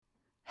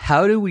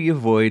How do we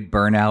avoid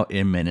burnout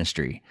in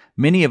ministry?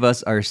 Many of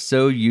us are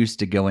so used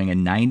to going at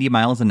 90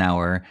 miles an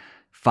hour,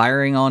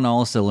 firing on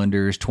all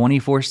cylinders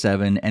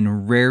 24/7,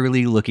 and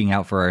rarely looking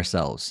out for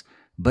ourselves.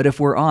 But if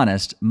we're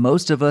honest,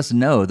 most of us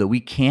know that we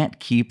can't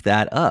keep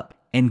that up.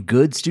 And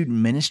good student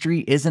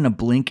ministry isn't a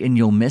blink and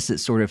you'll miss it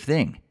sort of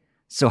thing.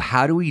 So,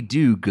 how do we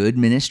do good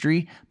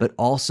ministry, but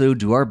also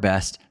do our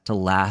best to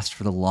last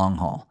for the long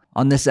haul?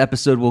 On this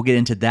episode, we'll get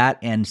into that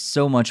and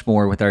so much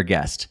more with our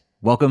guest.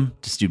 Welcome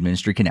to Student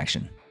Ministry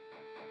Connection.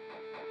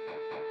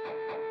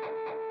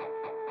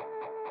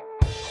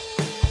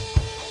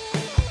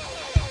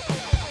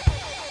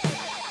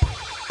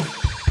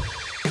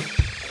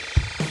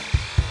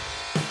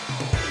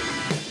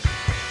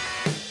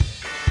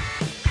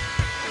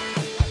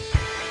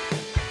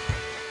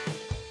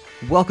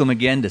 Welcome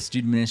again to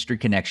Student Ministry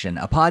Connection,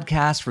 a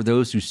podcast for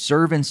those who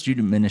serve in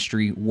student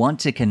ministry, want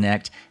to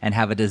connect, and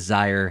have a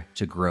desire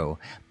to grow.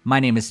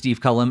 My name is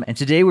Steve Cullum, and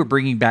today we're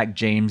bringing back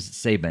James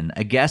Sabin,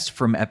 a guest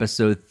from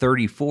episode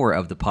 34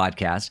 of the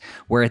podcast,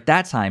 where at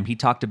that time he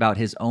talked about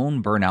his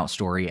own burnout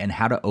story and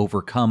how to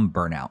overcome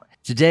burnout.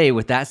 Today,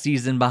 with that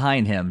season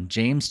behind him,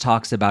 James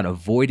talks about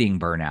avoiding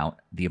burnout,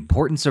 the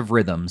importance of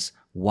rhythms,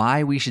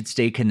 why we should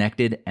stay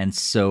connected, and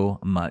so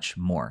much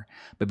more.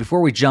 But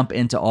before we jump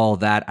into all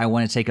that, I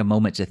want to take a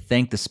moment to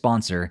thank the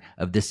sponsor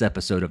of this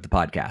episode of the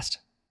podcast.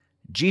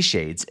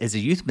 G-Shades is a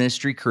youth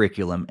ministry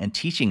curriculum and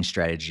teaching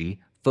strategy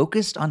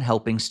focused on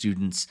helping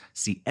students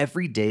see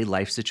everyday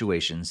life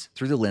situations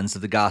through the lens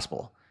of the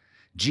gospel.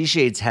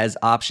 G-Shades has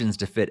options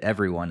to fit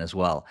everyone as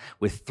well,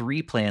 with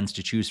 3 plans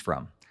to choose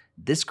from.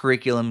 This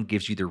curriculum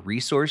gives you the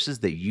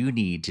resources that you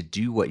need to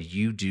do what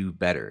you do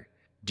better.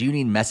 Do you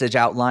need message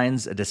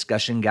outlines, a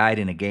discussion guide,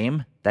 and a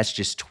game? That's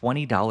just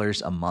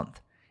 $20 a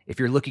month. If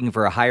you're looking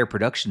for a higher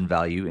production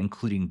value,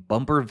 including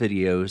bumper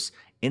videos,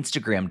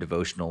 Instagram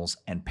devotionals,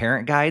 and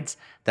parent guides,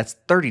 that's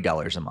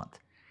 $30 a month.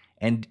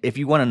 And if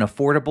you want an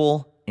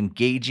affordable,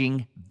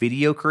 engaging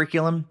video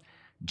curriculum,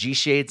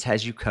 G-Shades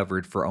has you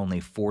covered for only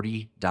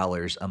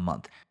 $40 a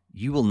month.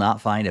 You will not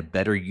find a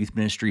better youth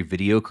ministry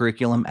video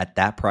curriculum at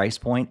that price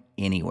point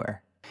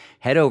anywhere.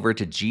 Head over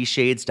to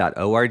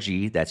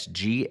gshades.org, that's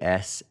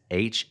gshades.org,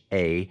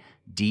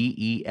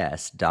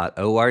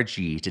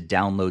 to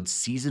download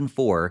Season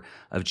 4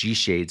 of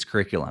G-Shades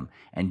curriculum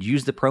and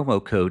use the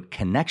promo code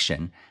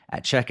CONNECTION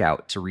at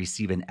checkout to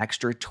receive an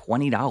extra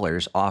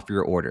 $20 off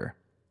your order.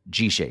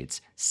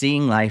 G-Shades,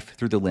 seeing life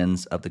through the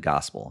lens of the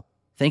gospel.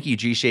 Thank you,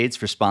 G-Shades,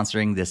 for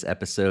sponsoring this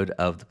episode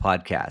of the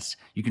podcast.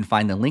 You can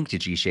find the link to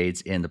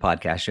G-Shades in the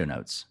podcast show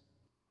notes.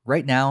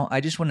 Right now,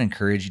 I just want to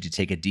encourage you to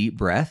take a deep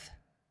breath,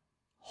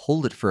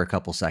 hold it for a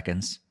couple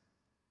seconds,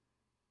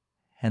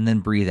 and then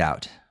breathe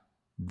out.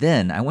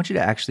 Then I want you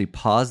to actually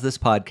pause this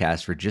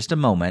podcast for just a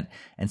moment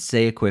and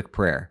say a quick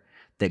prayer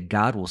that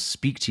God will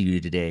speak to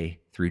you today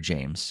through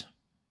James.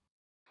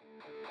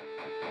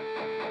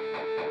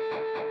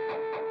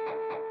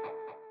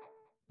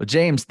 Well,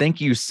 James,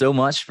 thank you so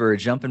much for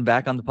jumping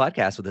back on the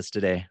podcast with us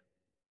today.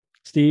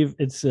 Steve,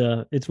 it's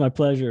my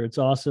pleasure. It's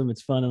awesome.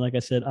 It's fun. And like I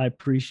said, I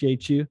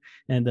appreciate you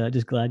and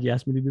just glad you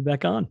asked me to be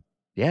back on.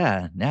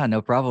 Yeah,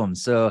 no problem.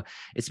 So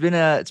it's been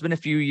a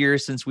few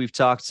years since we've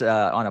talked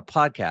on a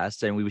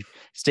podcast, and we've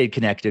stayed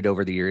connected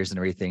over the years and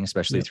everything,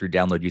 especially through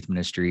Download Youth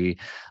Ministry.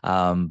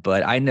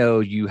 But I know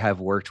you have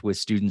worked with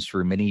students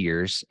for many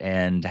years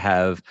and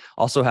have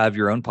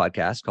your own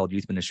podcast called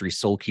Youth Ministry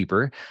Soul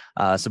Keeper.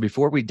 So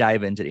before we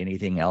dive into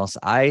anything else,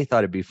 I thought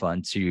it'd be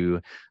fun to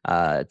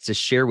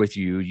share with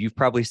you. You've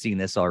probably seen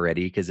this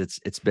already because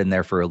it's been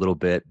there for a little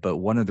bit. But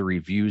one of the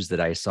reviews that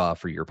I saw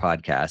for your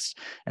podcast,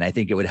 and I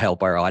think it would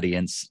help our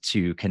audience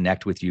to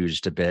connect with you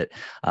just a bit.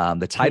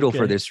 The title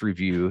for this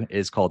review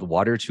is called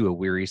 "Water to a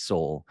Weary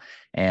Soul,"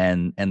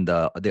 and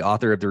the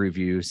author of the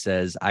review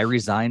says, "I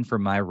resigned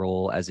from my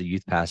role as a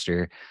youth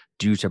pastor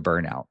due to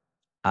burnout.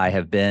 I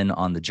have been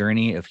on the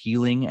journey of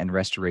healing and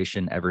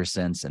restoration ever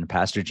since, and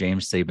Pastor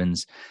James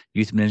Sabin's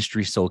Youth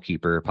Ministry Soul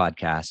Keeper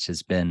podcast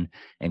has been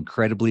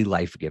incredibly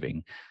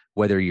life-giving.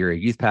 Whether you're a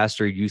youth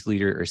pastor, youth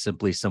leader, or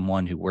simply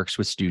someone who works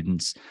with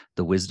students,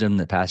 the wisdom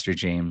that Pastor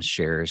James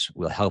shares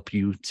will help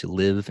you to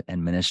live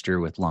and minister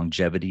with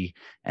longevity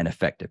and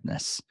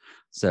effectiveness."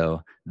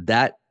 So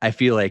that, I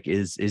feel like,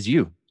 is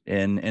you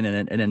in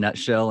a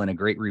nutshell, and a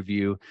great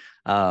review.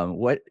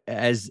 What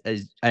as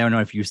I don't know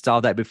if you saw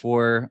that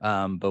before,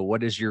 but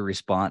what is your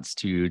response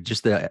to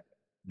just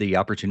the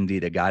opportunity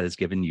that God has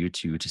given you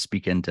to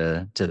speak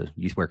into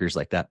youth workers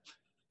like that?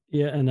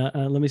 Yeah, and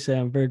let me say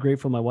I'm very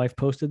grateful my wife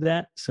posted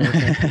that. So, so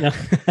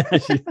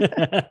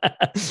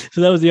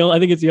that was I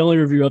think it's the only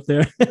review up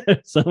there,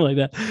 something like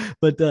that.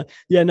 But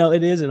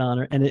it is an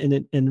honor,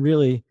 and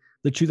really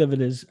the truth of it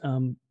is,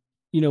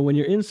 when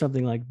you're in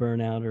something like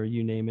burnout or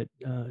you name it,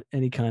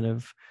 any kind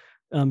of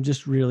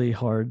just really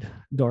hard,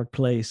 dark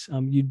place,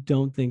 you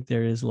don't think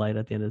there is light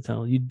at the end of the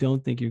tunnel. You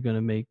don't think you're going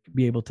to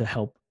be able to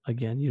help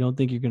again. You don't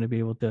think you're going to be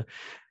able to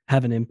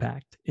have an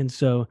impact. And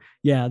so,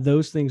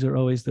 those things are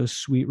always those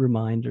sweet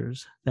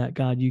reminders that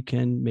God, you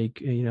can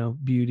make,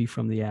 beauty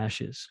from the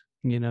ashes.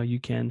 You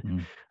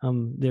can,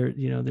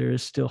 there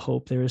is still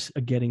hope. There is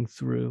a getting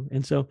through.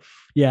 And so,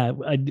 yeah,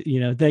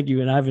 thank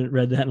you. And I haven't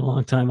read that in a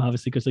long time,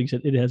 obviously, because like you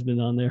said, it has been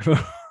on there for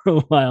a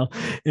while,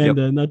 and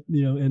Yep.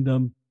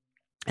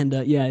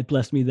 not, yeah, it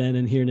blessed me then,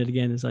 and hearing it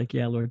again is like,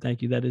 yeah, Lord,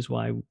 thank you. That is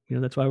why,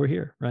 that's why we're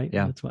here. Right.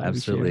 Yeah, That's why we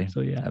share. absolutely.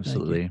 So yeah,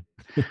 Absolutely.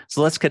 thank you.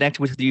 So let's connect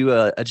with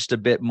you just a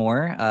bit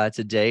more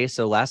today.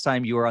 So last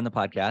time you were on the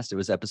podcast, it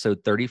was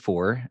episode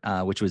 34,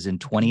 which was in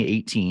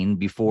 2018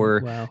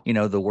 before, Wow.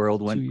 the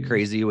world 2 went years.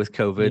 crazy with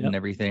COVID and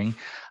everything.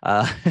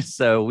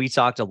 So we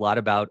talked a lot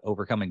about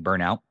overcoming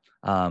burnout.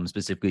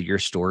 Specifically your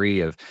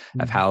story of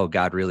how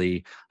God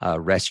really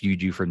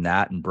rescued you from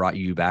that and brought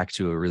you back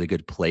to a really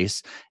good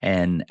place.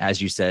 And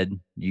as you said,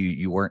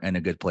 you weren't in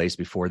a good place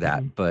before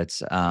that,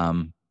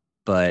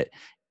 but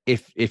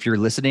if you're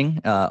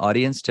listening,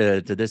 audience, to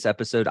this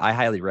episode, I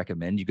highly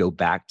recommend you go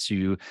back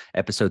to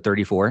episode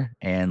 34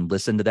 and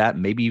listen to that,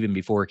 maybe even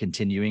before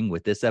continuing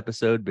with this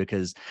episode,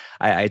 because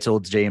I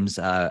told James,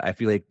 I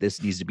feel like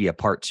this needs to be a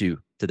part 2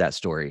 to that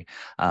story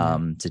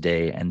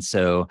today. And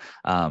so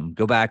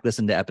go back,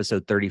 listen to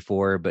episode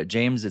 34. But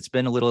James, it's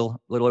been a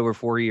little over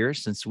 4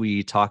 years since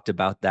we talked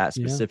about that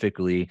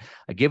specifically.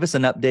 Give us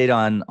an update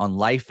on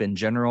life in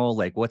general,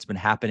 like what's been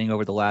happening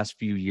over the last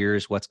few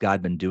years. What's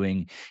God been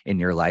doing in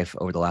your life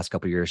over the last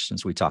couple of years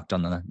since we talked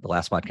on the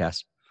last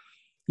podcast?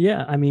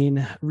 Yeah, I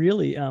mean,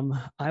 really,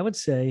 I would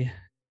say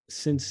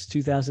since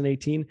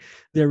 2018,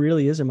 there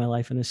really is in my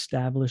life an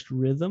established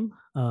rhythm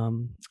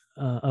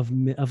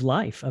of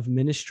life, of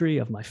ministry,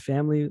 of my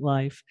family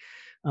life.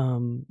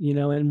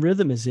 And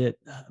rhythm is it.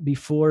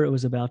 Before, it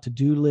was about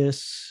to-do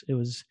lists. It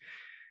was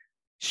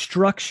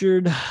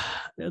structured,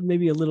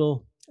 maybe a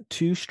little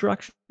too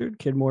structured,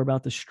 cared more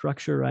about the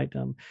structure, right?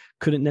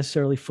 Couldn't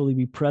necessarily fully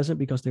be present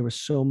because there was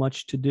so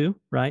much to do,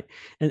 right?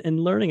 And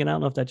learning, and I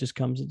don't know if that just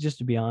comes, just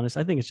to be honest,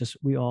 I think it's just,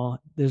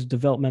 there's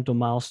developmental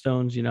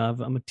milestones.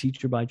 I'm a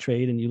teacher by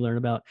trade, and you learn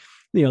about,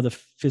 the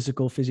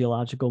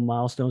physiological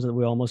milestones that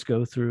we almost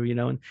go through,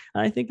 and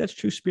I think that's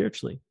true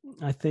spiritually.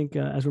 I think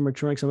as we're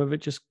maturing, some of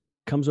it just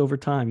comes over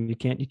time. You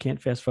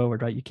can't fast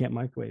forward, right? You can't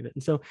microwave it.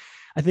 And so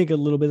I think a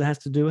little bit has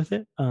to do with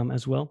it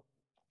as well.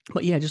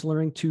 But yeah, just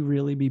learning to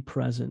really be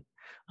present,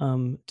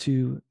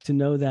 to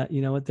know that,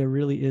 what, there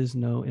really is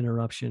no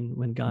interruption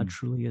when God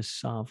truly is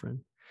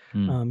sovereign.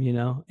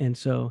 And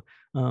so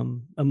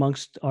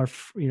amongst our,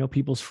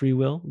 people's free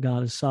will,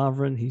 God is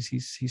sovereign.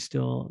 He's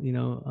still,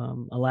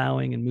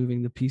 allowing and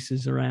moving the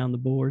pieces around the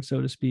board,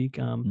 so to speak.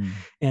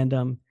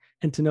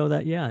 And to know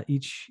that,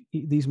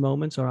 these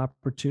moments are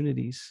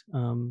opportunities.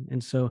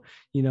 And so,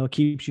 it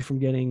keeps you from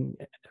getting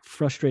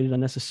frustrated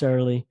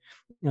unnecessarily.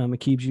 It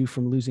keeps you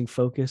from losing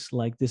focus.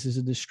 Like, this is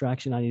a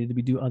distraction. I needed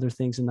to do other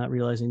things, and not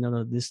realizing,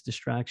 no, this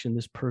distraction,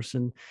 this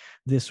person,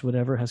 this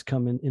whatever has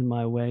come in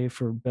my way,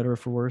 for better or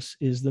for worse,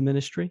 is the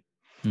ministry.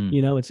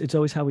 It's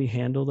always how we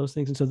handle those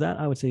things. And so that,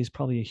 I would say, is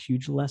probably a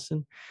huge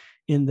lesson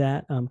in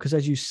that, because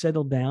as you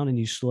settle down and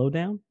you slow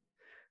down,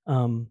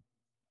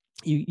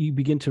 you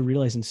begin to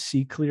realize and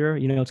see clearer.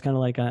 It's kind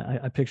of like,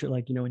 I picture it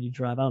like, when you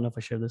drive, I don't know if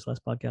I shared this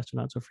last podcast or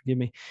not, so forgive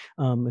me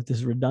if this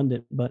is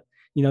redundant, but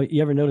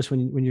you ever notice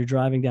when you're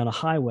driving down a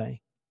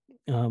highway,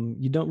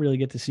 you don't really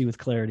get to see with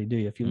clarity, do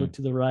you? If you look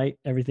to the right,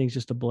 everything's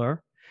just a blur.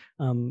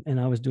 And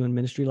I was doing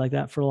ministry like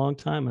that for a long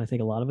time, and I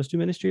think a lot of us do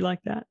ministry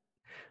like that.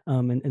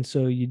 And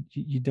so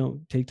you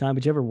don't take time,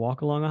 but you ever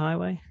walk along a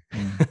highway,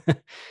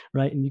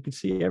 right? And you can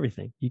see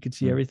everything. You can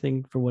see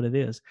everything for what it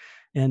is.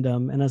 And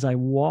as I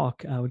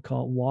walk, I would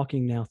call it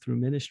walking now through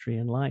ministry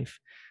and life.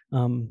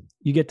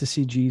 You get to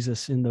see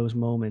Jesus in those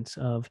moments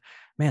of,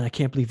 man, I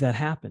can't believe that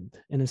happened.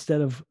 And instead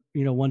of,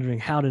 wondering,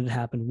 how did it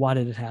happen? Why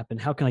did it happen?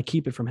 How can I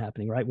keep it from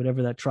happening? Right?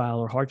 Whatever that trial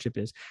or hardship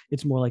is,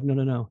 it's more like,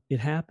 no, it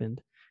happened.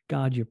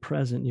 God, you're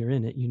present. You're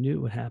in it. You knew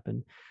it would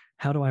happen.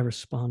 How do I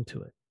respond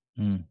to it?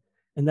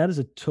 And that is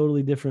a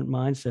totally different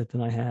mindset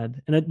than I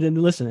had. And then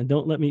listen, and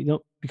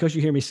don't because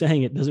you hear me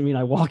saying it doesn't mean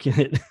I walk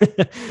in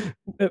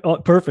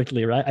it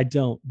perfectly, right? I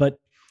don't, but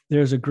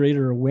there's a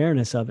greater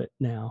awareness of it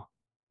now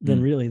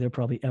than really there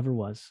probably ever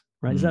was,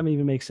 right? Does that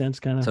even make sense?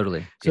 Kind of.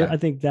 Totally. So I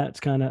think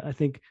I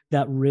think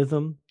that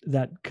rhythm,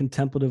 that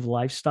contemplative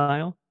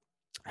lifestyle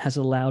has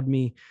allowed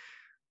me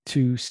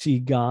to see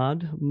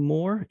God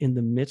more in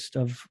the midst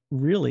of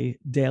really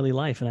daily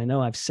life. And I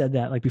know I've said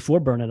that, like, before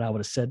Burnout, I would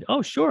have said,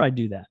 oh, sure, I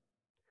do that.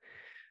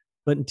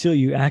 But until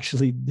you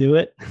actually do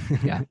it,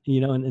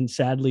 and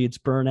sadly it's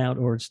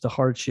burnout, or it's the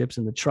hardships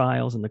and the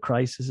trials and the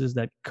crises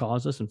that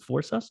cause us and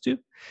force us to,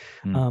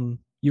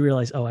 you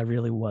realize, oh, I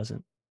really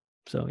wasn't.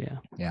 So,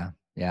 Yeah.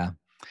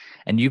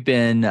 And you've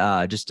been,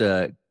 just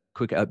a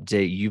quick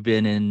update, you've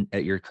been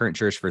at your current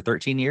church for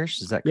 13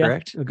 years. Is that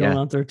correct? Going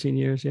on 13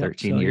 years.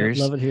 13 years.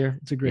 Love it here.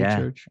 It's a great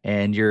church.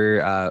 And you're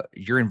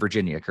in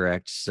Virginia,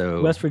 correct?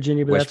 So West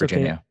Virginia, but West that's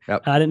Virginia. Okay.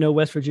 Yep. I didn't know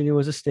West Virginia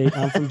was a state.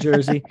 I'm from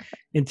Jersey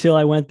until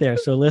I went there.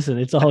 So listen,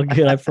 it's all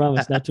good. I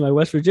promise. Not to my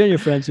West Virginia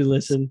friends who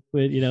listen,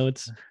 but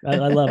I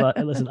love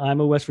it. Listen, I'm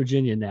a West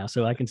Virginian now,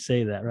 so I can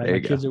say that, right? My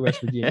kids are West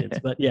Virginians,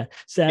 but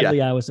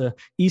sadly I was a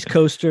East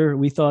Coaster.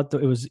 We thought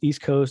that it was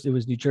East Coast. It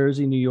was New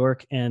Jersey, New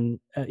York, and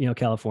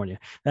California.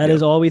 That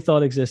is all we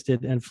thought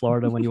existed in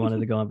Florida when you wanted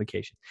to go on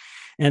vacation.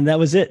 And that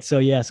was it. So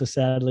yeah, so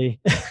sadly,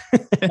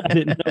 I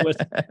didn't know what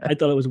I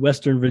thought it was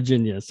Western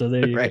Virginia. So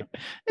there you go.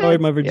 Sorry,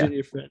 my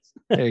Virginia friends.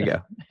 There you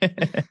go.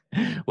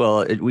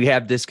 Well, we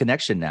have this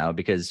connection now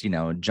because,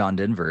 John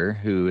Denver,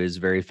 who is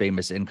very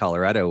famous in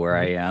Colorado, where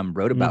I am,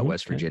 wrote about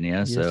West Virginia.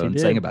 Yes, so I'm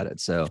saying about it.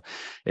 So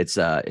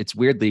it's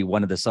weirdly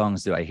one of the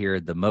songs that I hear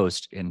the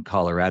most in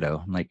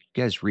Colorado. I'm like,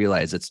 you guys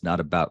realize it's not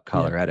about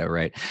Colorado,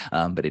 right?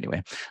 But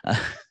anyway.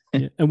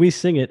 Yeah, and we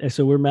sing it.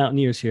 So we're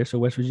Mountaineers here. So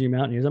West Virginia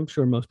Mountaineers. I'm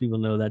sure most people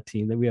know that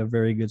team. That we have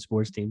very good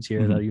sports teams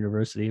here at our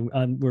university.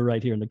 We're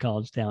right here in the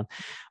college town.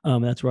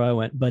 That's where I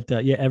went.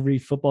 But yeah, every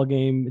football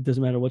game, it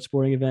doesn't matter what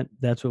sporting event,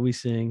 that's what we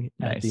sing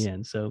at the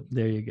end. So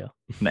there you go.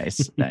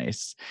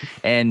 Nice.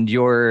 And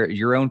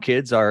your own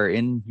kids are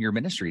in your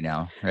ministry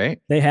now,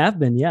 right? They have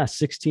been,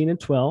 16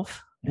 and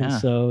 12. Yeah. And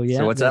so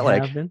So what's that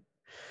like?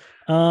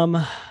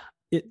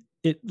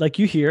 It like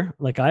you hear,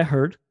 like I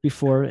heard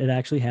before it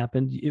actually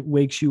happened, it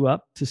wakes you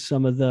up to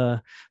some of the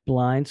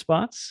blind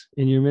spots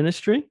in your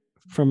ministry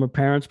from a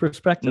parent's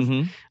perspective.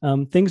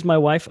 Things my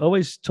wife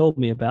always told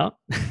me about.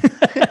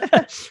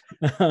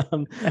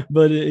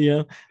 But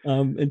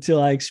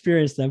until I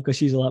experienced them, because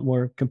she's a lot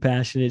more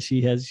compassionate,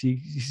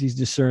 she's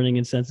discerning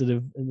and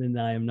sensitive, than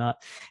I am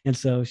not. And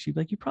so she'd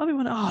be like, you probably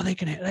want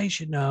to, they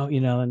should know,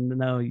 and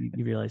no, you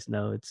realize,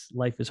 no,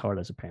 life is hard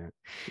as a parent.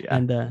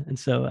 And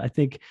so I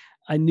think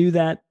I knew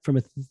that from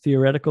a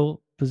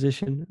theoretical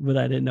position, but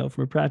I didn't know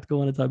from a practical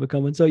one until I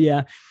become one. So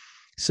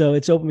so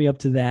it's opened me up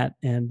to that.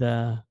 And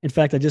in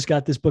fact, I just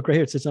got this book right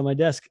here. It sits on my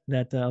desk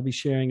that I'll be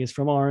sharing. Is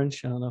from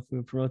Orange. I don't know if we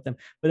would promote them,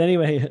 but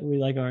anyway, we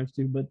like Orange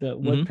too. But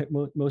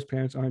what most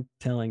parents aren't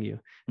telling you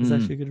is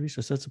actually a good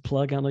resource. That's a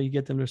plug. I don't know you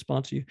get them to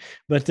sponsor you,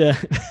 but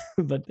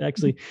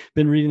actually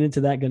been reading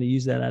into that. Going to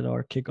use that at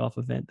our kickoff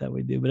event that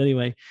we do. But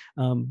anyway,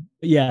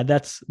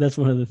 that's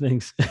one of the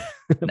things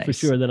for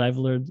sure that I've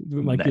learned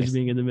with my kids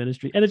being in the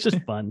ministry, and it's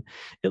just fun.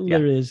 It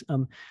literally is.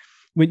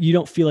 When you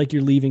don't feel like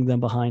you're leaving them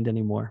behind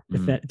anymore.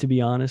 To be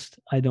honest,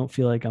 I don't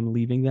feel like I'm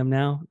leaving them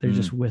now. They're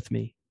just with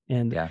me.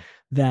 And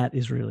that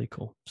is really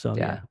cool. So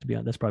to be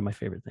honest, that's probably my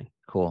favorite thing.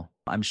 Cool.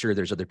 I'm sure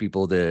there's other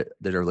people that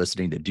are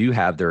listening that do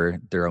have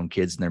their own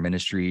kids in their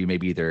ministry.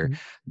 Maybe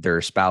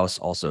their spouse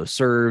also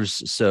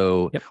serves.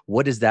 So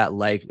what is that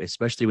like,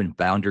 especially when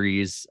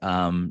boundaries,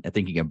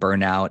 thinking of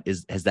burnout,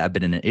 has that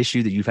been an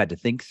issue that you've had to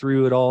think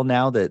through at all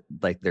now that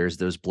like there's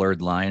those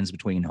blurred lines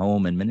between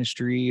home and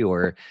ministry,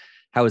 or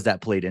how has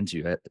that played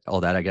into it,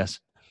 all that, I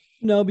guess?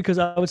 No, because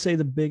I would say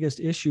the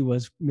biggest issue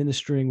was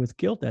ministering with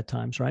guilt at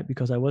times, right?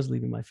 Because I was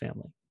leaving my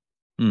family.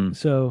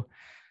 So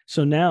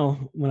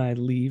now when I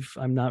leave,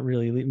 I'm not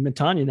really leaving.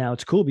 Tanya now,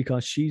 it's cool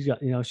because she's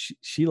got,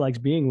 she likes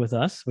being with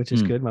us, which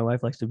is good. My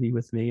wife likes to be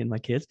with me and my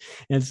kids.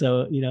 And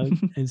so,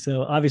 and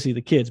so obviously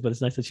the kids, but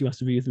it's nice that she wants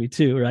to be with me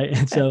too. Right.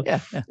 And so,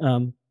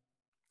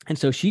 and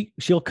so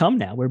she'll come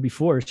now, where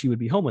before she would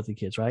be home with the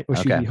kids, right? Or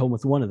she'd be home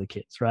with one of the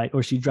kids, right?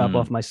 Or she'd drop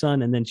off my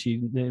son, and then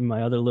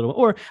my other little,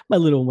 or my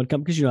little one would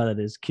come, because how that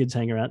is, kids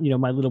hang around.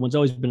 My little one's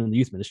always been in the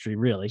youth ministry,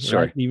 really.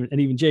 Sure. Right?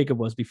 Even Jacob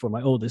was before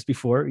my oldest,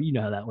 before,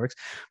 how that works.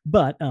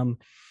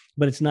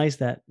 But it's nice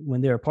that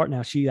when they're apart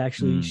now, she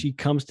actually, she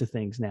comes to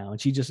things now, and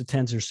she just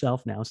attends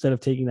herself now, instead of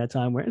taking that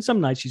time and some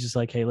nights she's just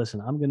like, hey,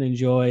 listen, I'm going to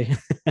enjoy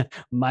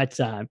my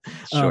time.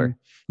 Sure.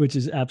 Which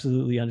is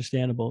absolutely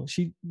understandable.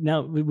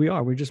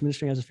 We're just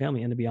ministering as a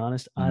family. And to be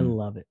honest, I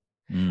love it.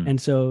 And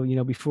so,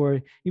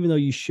 before, even though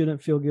you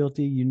shouldn't feel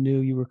guilty, you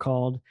knew you were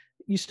called,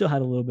 you still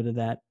had a little bit of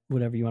that,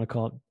 whatever you want to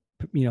call it,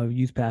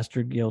 youth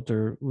pastor guilt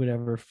or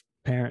whatever,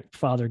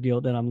 father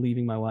guilt that I'm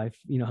leaving my wife,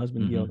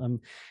 husband guilt.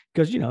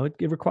 Because,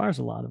 it requires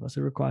a lot of us.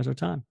 It requires our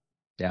time.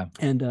 Yeah.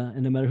 And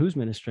no matter who's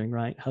ministering,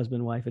 right?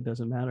 Husband, wife, it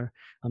doesn't matter.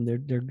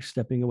 They're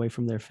stepping away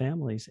from their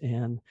families.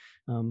 And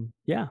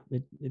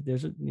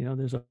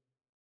there's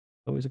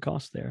always a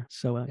cost there.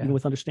 So,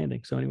 with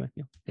understanding. So anyway,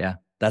 yeah,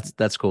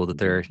 that's cool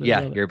that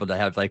you're able to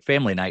have like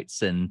family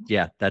nights, and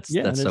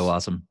that's so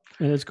awesome.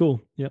 And it's cool.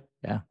 Yep.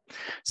 Yeah.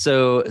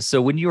 So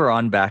when you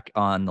were back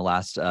on the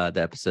last, the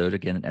episode,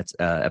 again, it's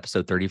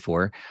episode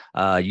 34,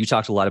 you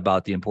talked a lot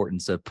about the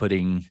importance of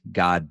putting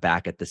God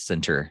back at the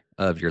center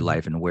of your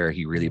life and where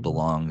he really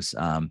belongs,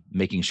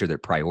 making sure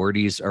that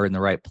priorities are in the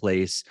right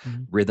place.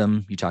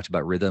 Rhythm. You talked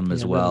about rhythm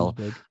as well.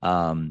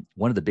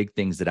 One of the big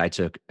things that I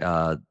took,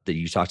 that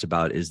you talked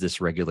about, is this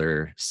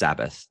regular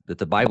Sabbath that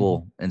the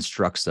Bible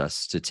instructs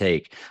us to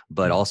take,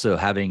 but also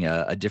having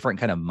a different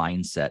kind of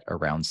mindset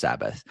around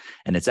Sabbath.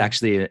 And it's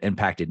actually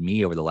impacted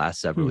me over the last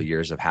several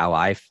years of how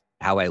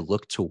I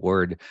look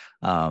toward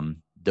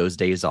those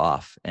days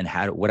off, and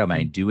what am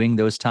I doing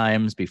those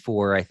times.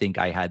 Before, I think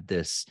I had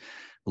this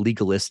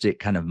legalistic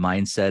kind of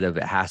mindset of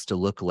it has to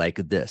look like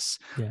this,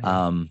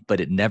 but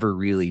it never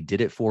really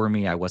did it for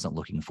me. I wasn't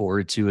looking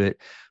forward to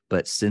it.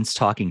 but since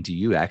talking to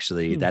you,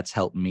 actually, that's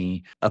helped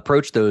me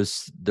approach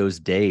those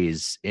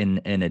days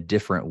in a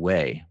different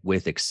way,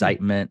 with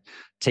excitement,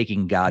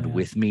 taking God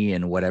with me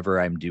in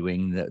whatever I'm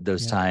doing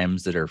those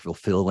times that are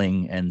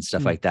fulfilling and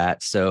stuff like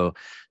that. So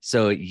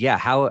yeah,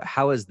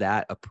 how is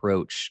that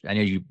approach? I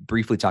know you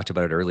briefly talked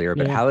about it earlier,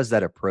 but how is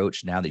that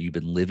approach now that you've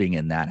been living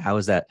in that? How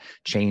has that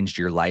changed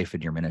your life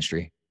and your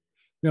ministry?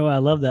 No, I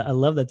love that. I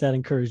love that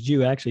encouraged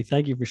you. Actually,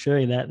 thank you for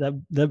sharing that.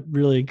 That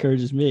really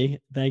encourages me.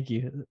 Thank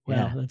you.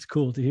 Wow, that's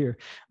cool to hear.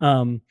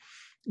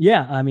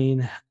 Yeah, I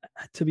mean,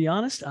 to be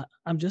honest,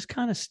 I'm just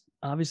kind of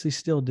obviously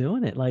still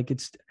doing it. Like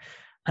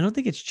I don't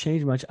think it's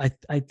changed much.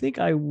 I think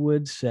I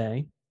would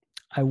say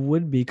I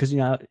would be, because you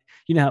know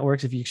how it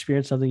works. If you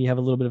experience something, you have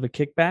a little bit of a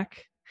kickback.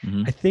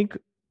 Mm-hmm. I think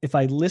if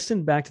I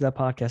listened back to that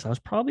podcast, I was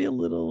probably a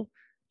little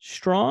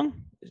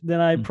strong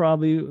than I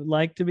probably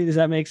like to be. Does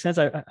that make sense?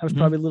 I was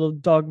probably a little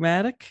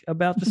dogmatic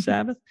about the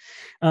Sabbath,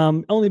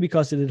 only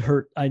because it had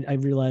hurt. I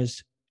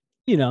realized,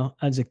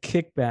 as a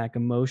kickback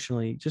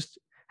emotionally, just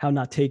how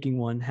not taking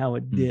one, how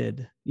it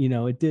did,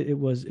 it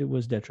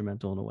was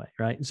detrimental in a way.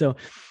 Right. And so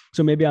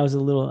maybe I was a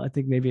little, I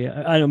think maybe,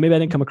 I don't know, maybe I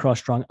didn't come across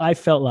strong. I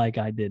felt like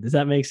I did. Does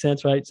that make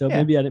sense? Right. So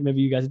maybe I didn't,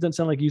 maybe you guys, it doesn't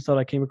sound like you thought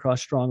I came across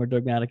strong or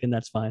dogmatic, and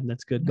that's fine.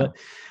 That's good. No.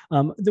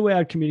 But the way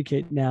I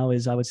communicate now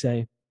is, I would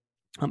say,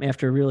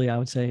 after really, I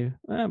would say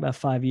about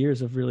 5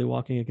 years of really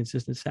walking a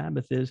consistent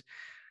Sabbath, is,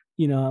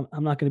 I'm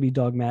not going to be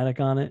dogmatic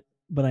on it,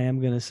 but I am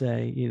going to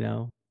say,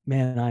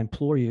 man, I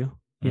implore you.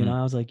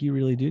 I was like, you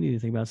really do need to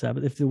think about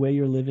Sabbath. If the way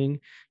you're living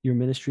your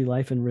ministry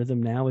life and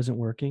rhythm now isn't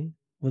working,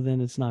 well,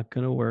 then it's not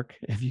going to work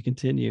if you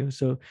continue.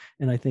 So,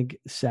 and I think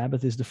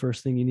Sabbath is the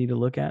first thing you need to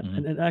look at.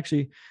 And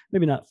actually,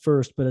 maybe not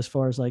first, but as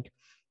far as like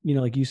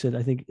you said,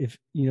 I think if,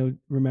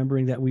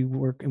 remembering that we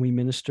work and we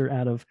minister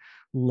out of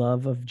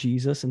love of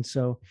Jesus. And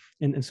so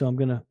I'm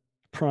going to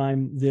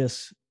prime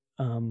this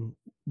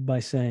by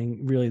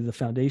saying, really, the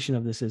foundation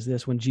of this is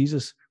this: when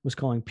Jesus was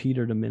calling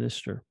Peter to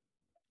minister,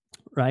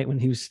 right, when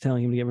he was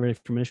telling him to get ready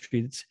for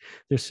ministry,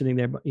 they're sitting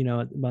there,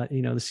 by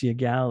the Sea of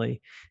Galilee,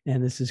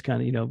 and this is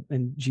kind of,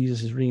 and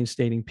Jesus is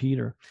reinstating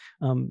Peter.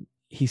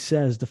 He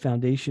says the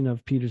foundation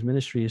of Peter's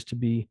ministry is to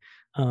be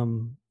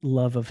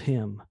love of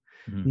him,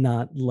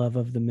 not love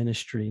of the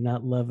ministry,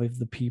 not love of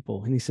the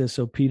people. And he says,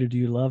 so Peter, do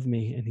you love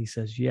me? And he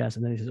says, yes.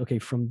 And then he says, okay,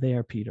 from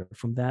there, Peter,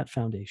 from that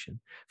foundation,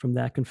 from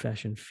that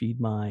confession,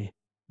 feed my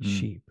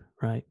sheep,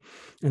 right?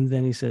 And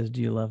then he says,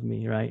 do you love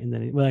me? Right. And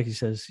then he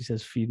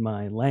says, feed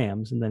my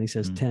lambs. And then he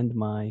says, tend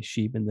my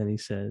sheep. And then he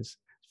says,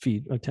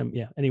 feed,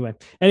 yeah. Anyway,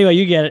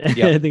 you get it.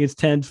 Yep. I think it's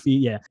 10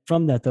 feet. Yeah.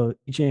 From that though,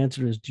 each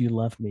answer is, do you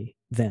love me?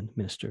 Then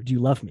minister. Do you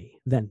love me?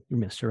 Then you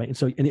minister. Right. And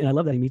so, and I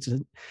love that he meets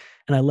us,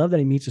 and I love that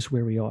he meets us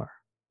where we are.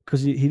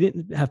 Because he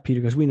didn't have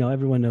Peter, because we know,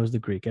 everyone knows the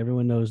Greek,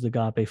 everyone knows the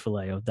agape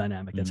phileo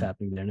dynamic that's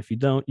happening there. And if you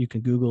don't, you can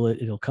Google it,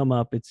 it'll come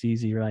up. It's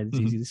easy, right? It's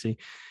easy to see.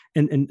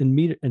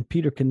 And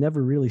Peter can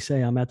never really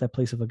say, I'm at that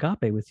place of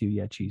agape with you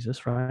yet,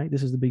 Jesus, right?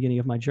 This is the beginning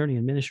of my journey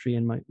in ministry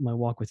and my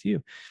walk with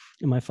you,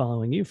 and my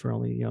following you for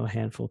only, a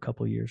handful,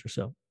 couple of years or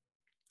so.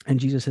 And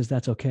Jesus says,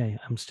 that's okay.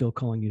 I'm still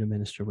calling you to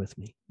minister with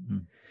me.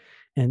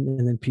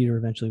 And then Peter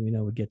eventually, we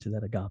know, would get to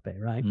that agape,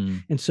 right?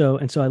 And so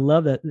I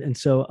love that. And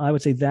so I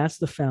would say that's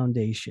the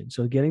foundation.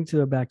 So getting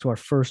back to our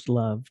first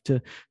love,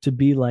 to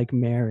be like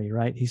Mary,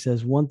 right? He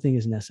says one thing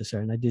is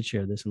necessary, and I did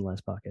share this in the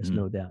last podcast,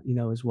 no doubt.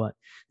 Is what?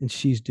 And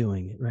she's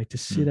doing it, right? To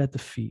sit at the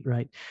feet,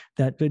 right?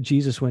 That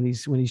Jesus, when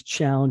he's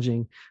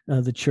challenging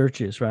the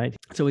churches, right?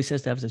 So he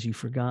says to Ephesus, you've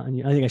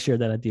forgotten. I think I shared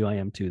that at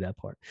DIM too, that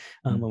part,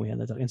 when we had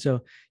that talk. And so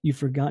you've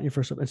forgotten your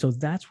first love. And so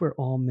that's where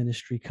all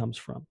ministry comes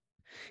from.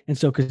 And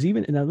so, because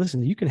now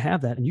listen, you can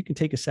have that and you can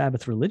take a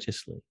Sabbath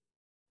religiously,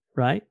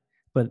 right?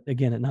 But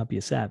again, it not be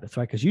a Sabbath,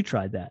 right? Because you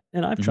tried that.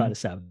 And I've tried a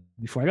Sabbath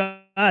before.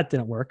 It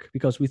didn't work,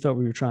 because we thought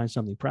we were trying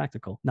something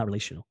practical, not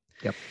relational.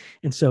 Yep.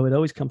 And so it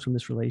always comes from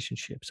this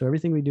relationship. So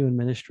everything we do in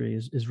ministry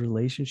is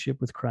relationship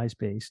with Christ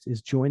based,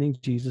 is joining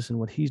Jesus in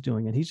what he's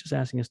doing. And he's just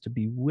asking us to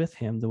be with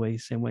him the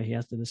same way he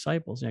has the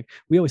disciples. Like,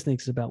 we always think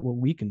it's about what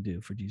we can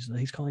do for Jesus.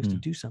 He's calling us to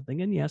do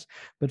something. And yes,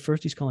 but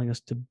first he's calling us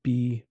to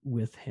be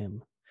with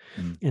him.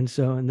 And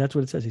that's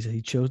what it says. He said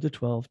he chose the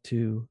 12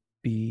 to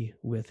be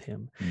with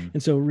him.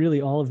 And so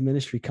really all of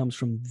ministry comes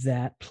from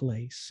that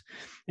place.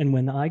 And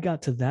when I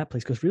got to that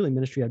place, because really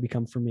ministry had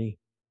become for me,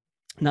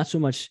 not so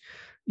much,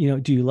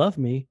 do you love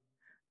me?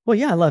 Well,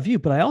 yeah, I love you,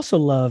 but I also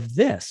love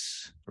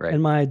this. Right.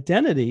 And my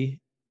identity,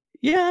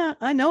 yeah,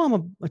 I know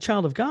I'm a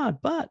child of God,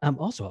 but I'm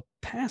also a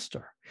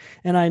pastor.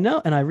 And I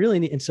know, and I really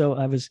need, and so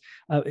I was,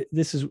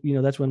 this is,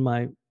 that's when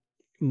my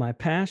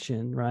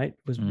passion, right,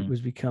 was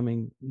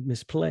becoming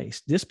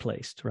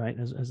displaced, right,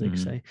 as they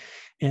say,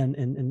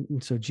 and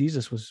so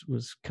Jesus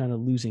was kind of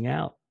losing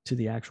out to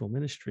the actual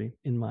ministry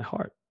in my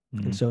heart,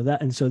 and so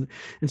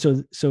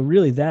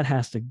really that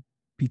has to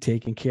be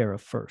taken care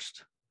of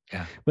first.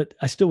 Yeah. But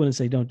I still wouldn't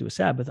say don't do a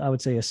Sabbath. I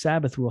would say a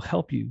Sabbath will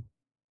help you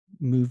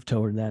move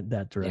toward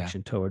that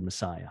direction, toward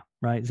Messiah,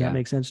 right? Does that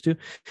make sense too?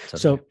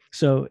 Totally.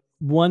 So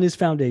one is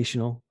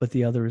foundational, but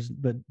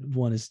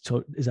one is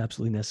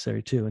absolutely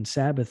necessary too. And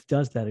Sabbath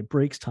does that. It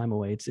breaks time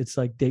away. It's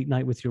like date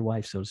night with your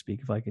wife, so to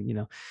speak, if I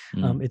can,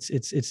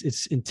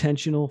 it's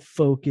intentional,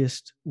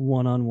 focused,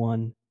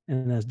 one-on-one.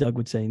 And as Doug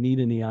would say, knee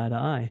to knee, eye to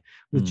eye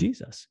with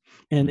Jesus.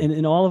 And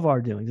in all of our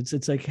doings,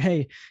 it's like,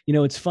 hey,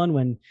 it's fun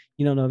when,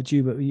 you don't know if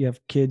you, but you have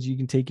kids, you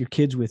can take your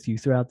kids with you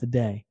throughout the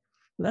day.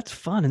 Well, that's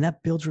fun. And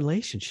that builds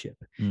relationship.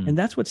 And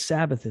that's what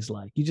Sabbath is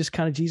like. You just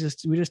kind of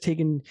we're just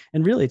taking,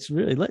 and really, it's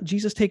really let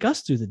Jesus take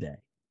us through the day.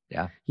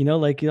 Yeah.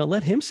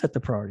 Let him set the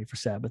priority for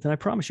Sabbath. And I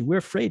promise you, we're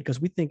afraid because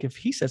we think if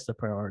he sets the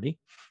priority,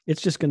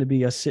 it's just going to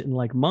be us sitting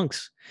like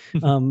monks.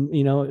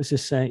 It's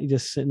just saying,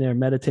 just sitting there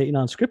meditating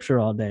on scripture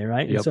all day.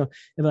 Right. Yep. And so,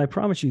 if I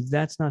promise you,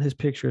 that's not his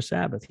picture of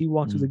Sabbath. He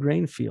walked through the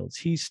grain fields.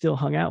 He still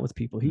hung out with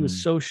people. He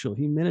was social.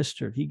 He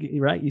ministered.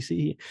 Right. You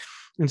see,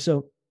 and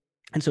so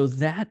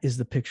that is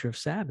the picture of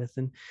Sabbath.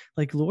 And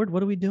like, Lord,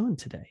 what are we doing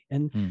today?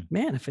 And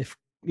man,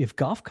 if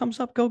golf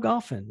comes up, go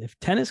golfing. If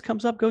tennis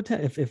comes up, go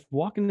tennis. If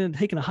walking and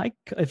taking a hike,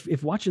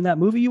 if watching that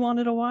movie you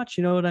wanted to watch,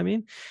 you know what I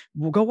mean?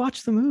 We'll go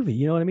watch the movie.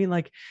 You know what I mean?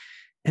 Like,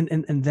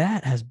 and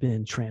that has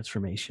been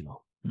transformational.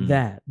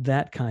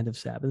 That kind of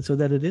Sabbath. So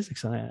that it is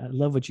exciting. I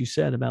love what you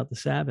said about the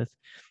Sabbath.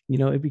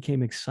 It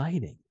became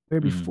exciting. Where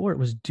before it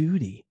was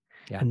duty.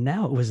 Yeah. And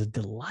now it was a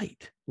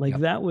delight. Like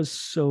that was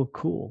so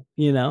cool,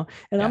 And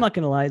I'm not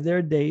going to lie, there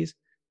are days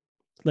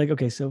like,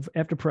 okay, so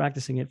after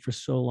practicing it for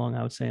so long,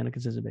 I would say on a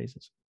consistent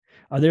basis,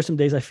 are there some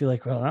days I feel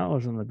like, well, that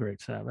wasn't a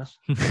great Sabbath.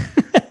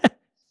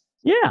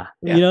 Yeah.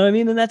 You know what I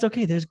mean? And that's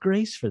okay. There's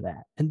grace for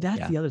that. And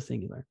that's the other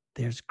thing you learn.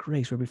 There's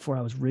grace where before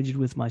I was rigid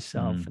with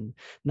myself and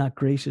not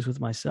gracious with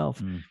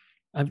myself.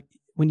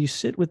 When you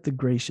sit with the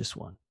gracious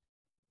one,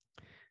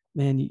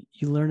 man,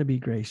 you learn to be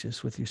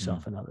gracious with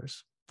yourself and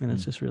others. And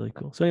it's just really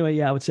cool. So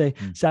anyway, I would say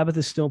Sabbath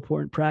is still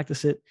important.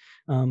 Practice it.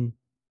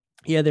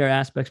 There are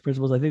aspects,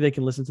 principles. I think they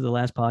can listen to the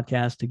last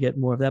podcast to get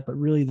more of that, but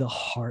really the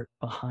heart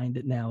behind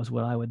it now is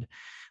what I would,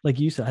 like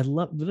you said, I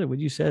love what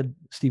you said,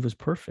 Steve, was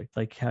perfect.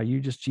 Like how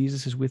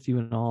Jesus is with you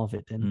in all of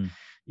it. And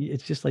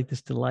it's just like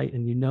this delight.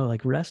 And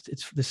like rest,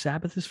 the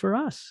Sabbath is for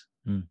us.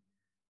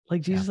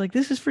 Like Jesus, like,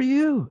 this is for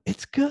you.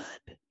 It's good.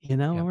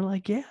 And we're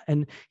like, yeah.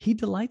 And he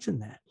delights in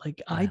that.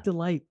 Like I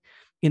delight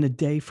in a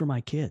day for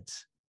my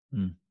kids.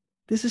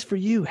 This is for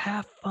you.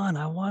 Have fun.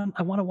 I want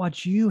to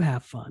watch you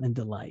have fun and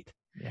delight.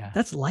 Yeah.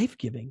 That's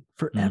life-giving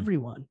for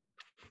everyone.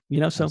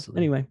 So Absolutely.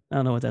 Anyway, I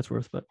don't know what that's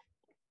worth, but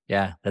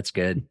yeah, that's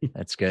good.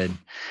 That's good.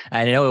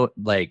 I know,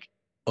 like,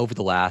 over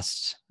the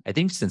last, I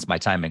think since my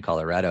time in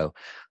Colorado,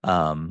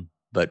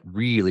 but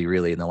really,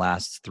 really in the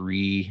last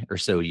 3 or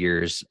so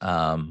years,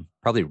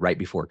 probably right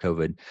before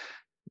COVID,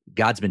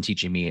 God's been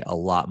teaching me a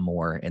lot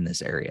more in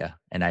this area.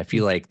 And I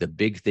feel like the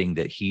big thing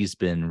that he's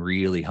been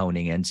really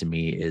honing into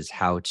me is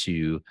how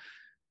to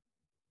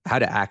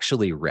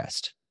actually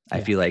rest. I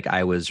feel like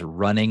I was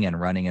running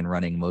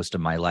most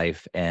of my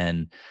life,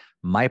 and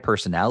my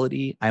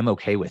personality, I'm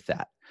okay with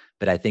that.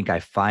 But I think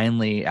I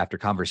finally, after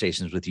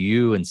conversations with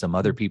you and some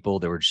other people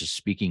that were just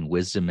speaking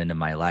wisdom into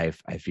my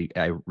life,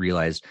 I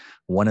realized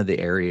one of the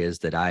areas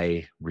that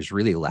I was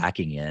really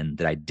lacking in,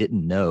 that I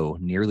didn't know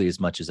nearly as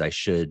much as I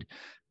should,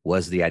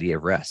 was the idea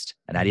of rest.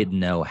 And I didn't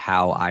know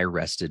how I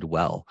rested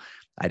well.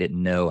 I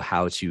didn't know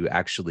how to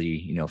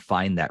actually,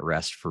 find that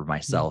rest for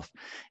myself.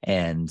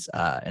 And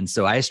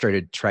so I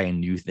started trying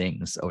new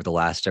things over the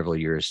last several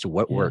years to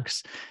what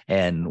works.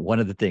 And one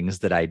of the things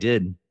that I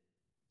did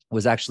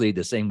was actually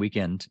the same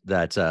weekend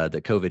that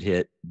that COVID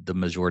hit the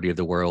majority of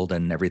the world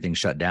and everything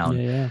shut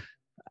down.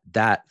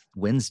 That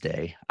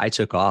Wednesday, I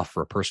took off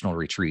for a personal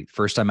retreat.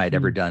 First time I'd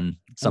ever done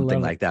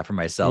something like that for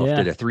myself.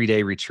 Did a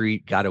 3-day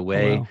retreat, got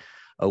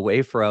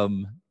away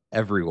from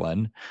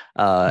everyone.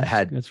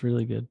 That's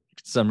really good.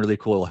 Some really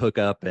cool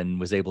hookup, and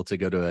was able to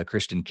go to a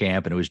Christian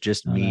camp, and it was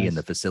just me and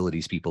the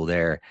facilities people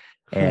there,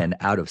 and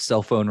out of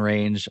cell phone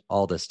range,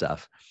 all this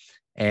stuff.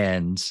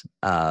 And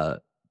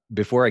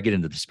before I get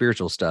into the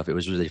spiritual stuff, it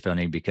was really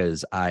funny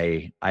because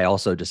I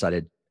also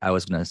decided I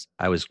was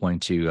going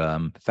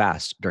to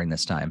fast during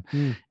this time,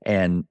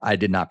 and I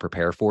did not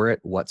prepare for it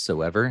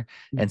whatsoever.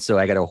 And so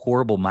I got a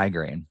horrible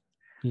migraine.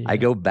 I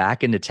go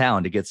back into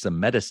town to get some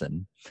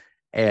medicine,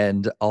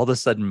 and all of a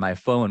sudden my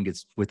phone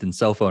gets within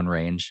cell phone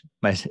range.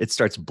 It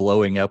starts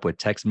blowing up with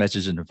text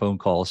messages and phone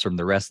calls from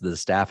the rest of the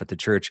staff at the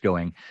church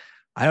going,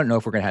 I don't know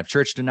if we're going to have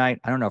church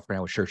tonight. I don't know if we're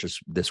going to have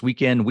church this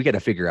weekend. We got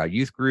to figure out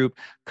youth group.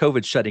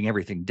 COVID's shutting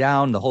everything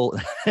down. The whole,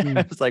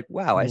 I was like,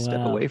 wow, I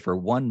step away for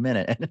 1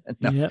 minute.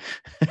 Right.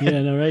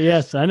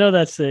 Yes. I know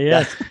that's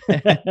yes.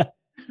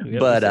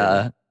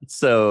 But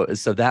so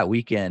that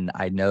weekend,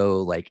 I know,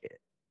 like,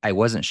 I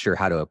wasn't sure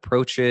how to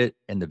approach it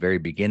in the very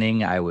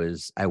beginning. I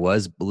was a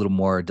little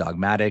more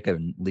dogmatic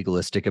and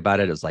legalistic about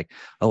it. It was like,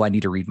 oh, I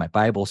need to read my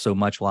Bible so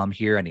much while I'm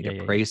here. I need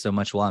to pray so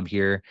much while I'm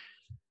here.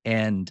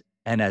 And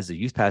as a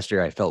youth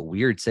pastor, I felt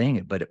weird saying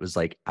it, but it was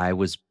like, I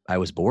was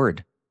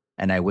bored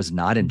and I was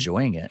not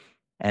enjoying it.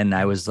 And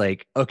I was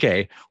like,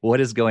 okay, what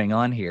is going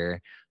on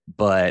here?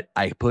 but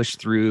I pushed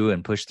through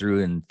and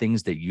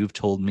things that you've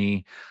told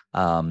me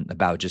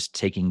about just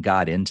taking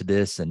God into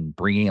this and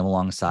bringing him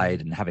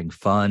alongside and having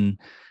fun.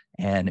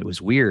 And it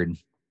was weird.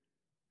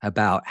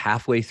 About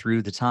halfway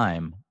through the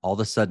time, all of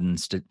a sudden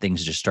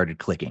things just started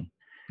clicking.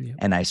 Yeah.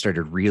 And I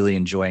started really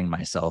enjoying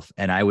myself.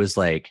 And I was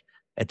like,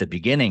 at the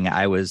beginning,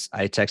 I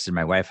texted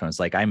my wife and I was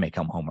like, I may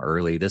come home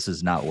early. This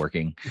is not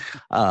working.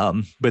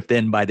 But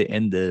then by the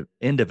end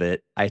of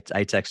it, I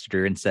texted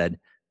her and said,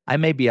 I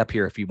may be up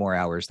here a few more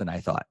hours than I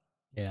thought,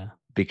 Yeah.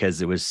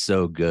 because it was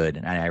so good.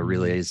 And I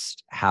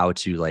realized how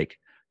to like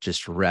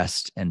just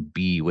rest and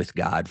be with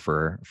God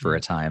for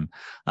a time.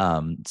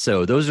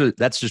 So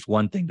that's just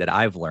one thing that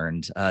I've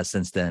learned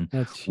since then.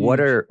 That's huge. What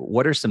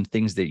are some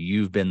things that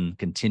you've been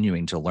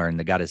continuing to learn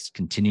that God is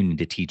continuing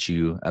to teach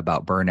you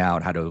about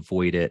burnout, how to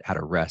avoid it, how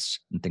to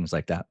rest, and things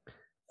like that?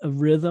 A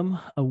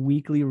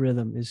weekly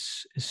rhythm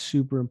is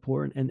super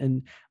important.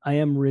 And I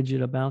am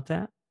rigid about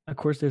that. Of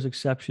course, there's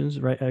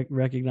exceptions, right?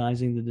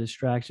 Recognizing the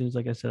distractions.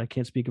 Like I said, I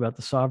can't speak about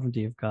the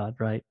sovereignty of God,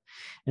 right?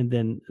 And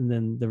then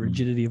the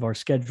rigidity of our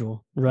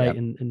schedule, right?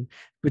 Yep.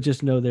 But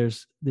just know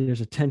there's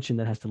a tension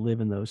that has to live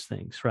in those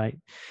things, right?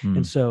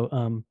 And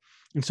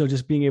so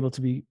just being able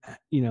to be,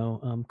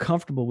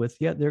 comfortable with,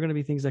 there are going to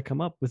be things that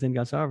come up within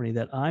God's sovereignty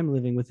that I'm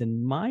living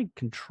within my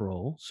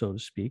control, so to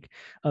speak.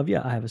 I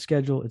have a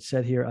schedule. It's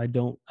set here.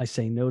 I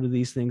say no to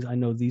these things. I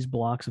know these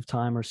blocks of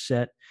time are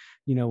set,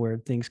 where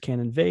things can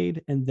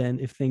invade. And then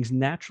if things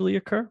naturally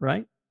occur,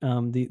 right?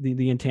 The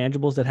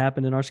intangibles that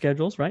happen in our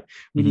schedules, right?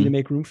 We need to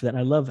make room for that.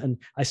 And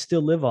I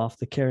still live off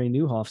the Carey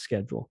Nieuwhof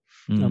schedule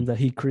that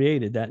he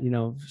created. That,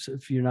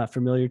 if you're not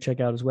familiar,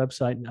 check out his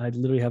website. I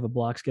literally have a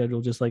block schedule,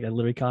 just like I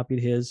literally copied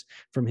his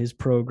from his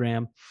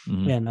program.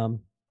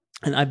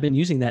 And I've been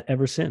using that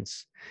ever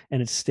since.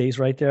 And it stays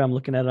right there. I'm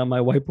looking at it on my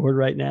whiteboard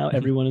right now.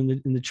 Everyone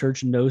in the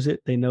church knows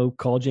it. They know,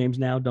 call James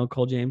now, don't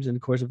call James. And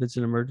of course, if it's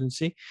an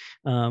emergency,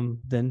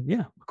 then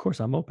of course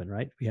I'm open,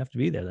 right? We have to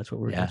be there. That's what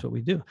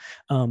we do.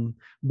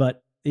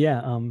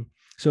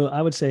 So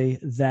I would say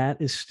that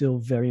is still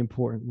very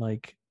important.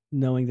 Like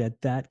knowing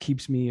that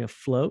keeps me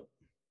afloat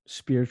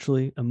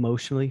spiritually,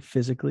 emotionally,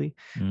 physically.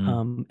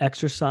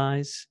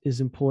 Exercise is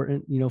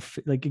important.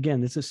 Like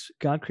again, this is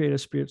God created a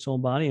spirit, soul,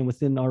 and body, and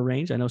within our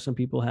range. I know some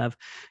people have,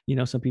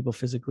 some people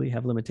physically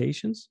have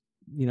limitations.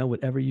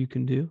 Whatever you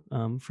can do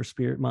for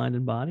spirit, mind,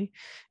 and body,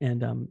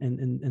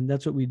 and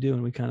that's what we do,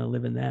 and we kind of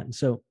live in that. And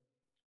so,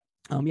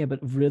 but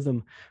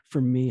rhythm for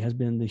me has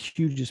been the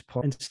hugest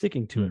part, and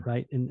sticking to it,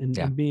 right,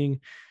 and being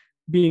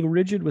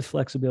rigid with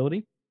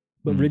flexibility,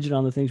 but rigid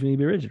on the things we need to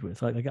be rigid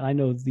with. Like I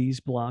know these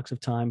blocks of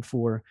time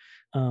for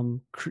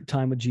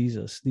time with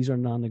Jesus, these are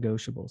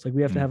non-negotiables. Like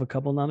we have to have a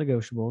couple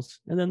non-negotiables,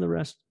 and then the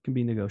rest can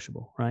be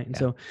negotiable, right? And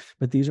so,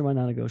 but these are my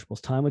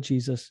non-negotiables: time with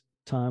Jesus,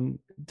 time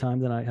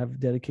that I have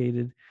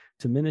dedicated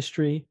to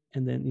ministry,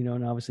 and then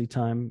and obviously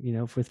time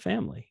with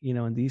family,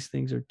 and these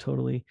things are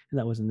totally, and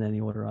that wasn't in any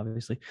order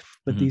obviously,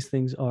 but these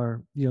things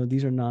are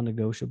these are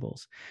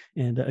non-negotiables,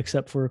 and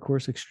except for of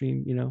course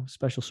extreme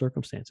special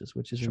circumstances,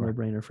 which is a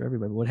no-brainer for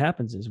everybody. But what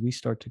happens is we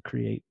start to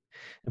create,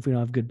 if we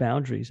don't have good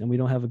boundaries and we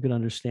don't have a good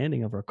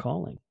understanding of our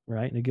calling,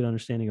 right, and a good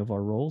understanding of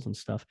our roles and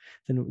stuff,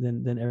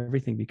 then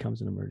everything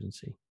becomes an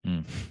emergency.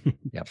 And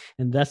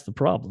that's the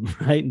problem,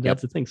 right? And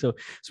that's the thing. So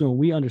when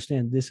we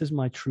understand this is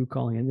my true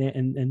calling,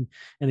 and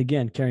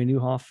again, Carey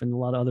Nieuwhof and a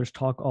lot of others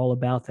talk all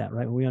about that,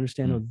 right? When we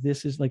understand, oh,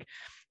 this is like,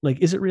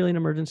 is it really an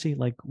emergency?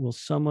 Like, will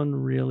someone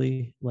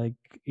really like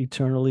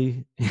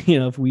eternally,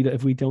 if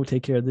we don't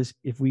take care of this,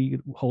 if we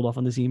hold off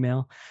on this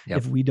email,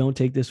 if we don't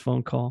take this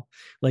phone call,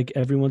 like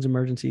everyone's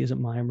emergency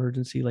isn't my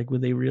emergency. Like,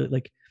 would they really,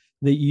 like,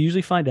 they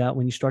usually find out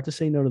when you start to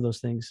say no to those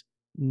things,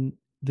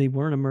 they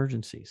weren't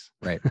emergencies,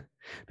 right?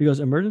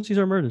 Because emergencies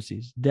are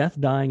emergencies: death,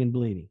 dying, and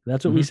bleeding.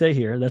 That's what we say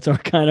here. That's our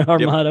kind of our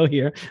motto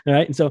here,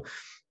 right? And so,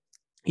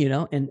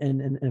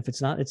 and if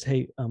it's not, it's,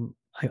 hey,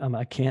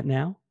 I can't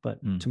now, but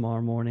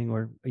tomorrow morning,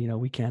 or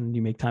we can.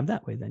 You make time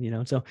that way, then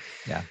And so,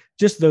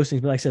 just those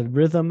things. But like I said,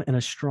 rhythm and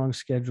a strong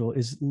schedule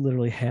is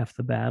literally half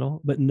the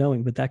battle. But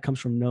that comes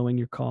from knowing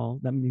your call.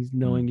 That means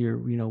knowing your,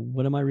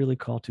 what am I really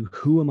called to?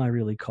 Who am I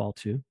really called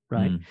to?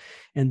 Right.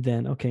 And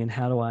then, okay, and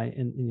how do I,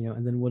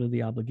 and then what are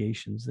the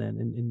obligations then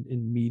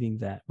in meeting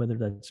that, whether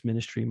that's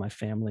ministry, my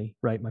family,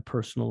 right, my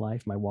personal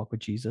life, my walk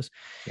with Jesus,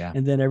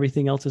 and then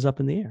everything else is up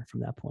in the air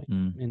from that point.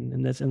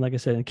 And that's, and like I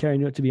said, and Carey,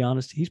 to be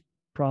honest, he's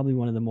probably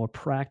one of the more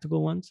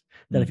practical ones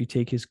that if you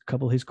take his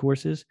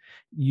courses,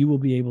 you will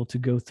be able to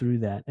go through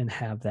that and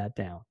have that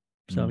down.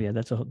 So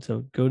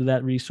so go to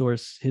that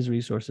resource, his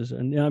resources,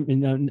 and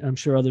I'm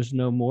sure others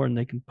know more and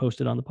they can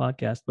post it on the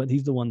podcast, but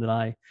he's the one that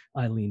I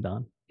leaned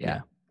on.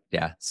 Yeah.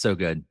 So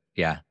good.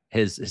 Yeah.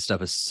 His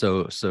stuff is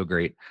so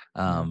great,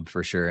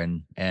 for sure.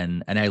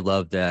 And I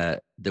love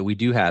that we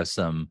do have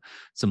some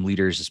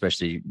leaders,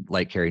 especially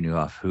like Carey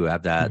Nieuwhof, who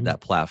have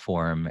that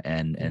platform,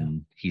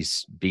 and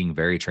he's being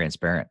very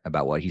transparent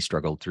about what he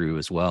struggled through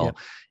as well,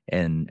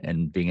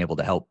 and being able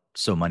to help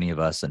so many of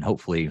us and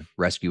hopefully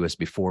rescue us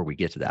before we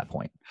get to that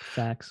point.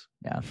 Facts.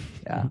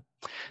 Yeah.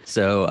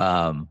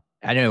 So,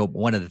 I know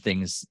one of the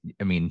things,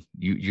 I mean,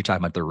 you're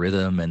talking about the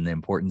rhythm and the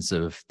importance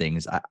of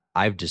things.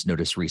 I've just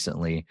noticed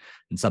recently,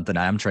 and something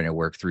I'm trying to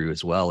work through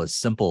as well, as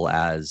simple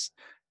as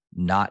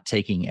not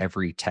taking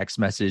every text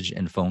message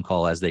and phone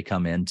call as they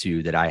come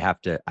into that I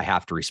have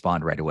to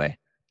respond right away.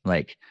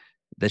 Like,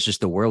 that's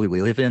just the world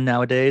we live in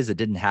nowadays. It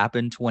didn't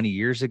happen 20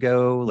 years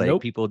ago. Like,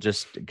 Nope. people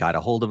just got a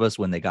hold of us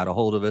when they got a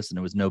hold of us, and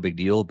it was no big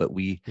deal. But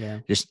we Yeah.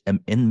 just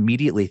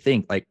immediately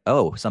think like,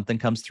 oh, something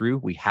comes through,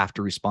 we have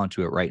to respond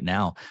to it right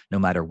now, no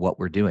matter what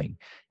we're doing.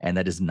 And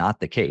that is not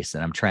the case.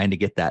 And I'm trying to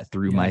get that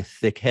through my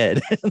thick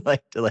head,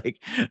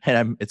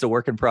 it's a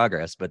work in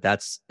progress, but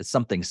it's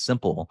something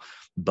simple,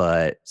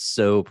 but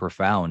so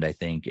profound. I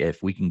think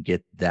if we can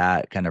get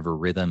that kind of a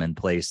rhythm in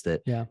place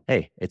that,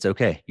 hey, it's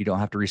okay. You don't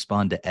have to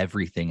respond to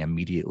everything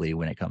immediately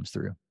when it comes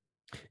through.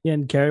 Yeah,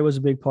 and Carrie was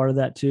a big part of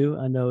that too.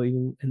 I know,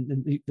 even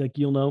and like,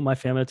 you'll know, my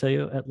family will tell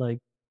you, at like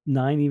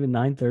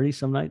 9:30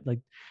 some night, like,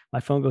 my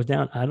phone goes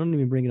down. I don't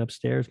even bring it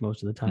upstairs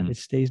most of the time. It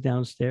stays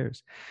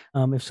downstairs.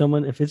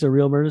 If it's a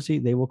real emergency,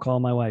 they will call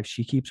my wife.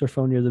 She keeps her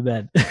phone near the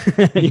bed.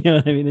 You know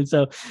what I mean? And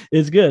so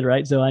it's good,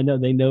 right? So I know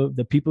they know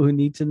the people who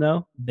need to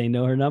know, they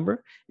know her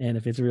number. And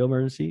if it's a real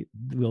emergency,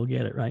 we'll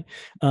get it, right?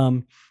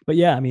 But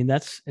yeah, I mean,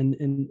 that's, and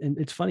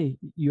it's funny,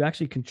 you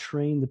actually can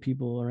train the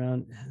people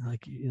around,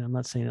 like, I'm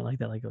not saying it like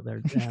that, like, oh,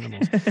 they're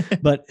animals,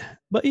 but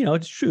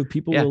it's true.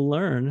 People will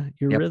learn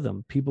your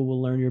rhythm. People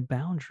will learn your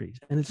boundaries,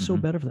 and it's so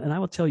better for them. And I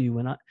will tell you,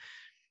 when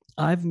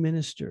I've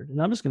ministered,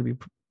 and I'm just going to be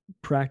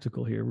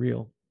practical here,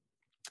 real,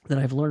 that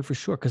I've learned for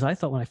sure. Cause I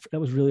thought that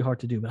was really hard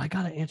to do, but I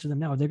got to answer them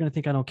now. They're going to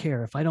think I don't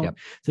care. If I don't,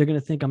 they're going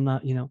to think I'm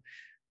not,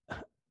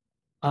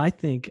 I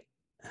think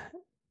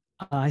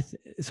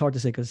it's hard to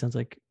say, cause it sounds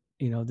like,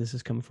 this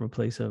is coming from a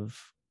place of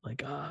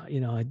like,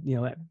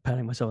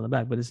 patting myself on the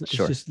back, but it's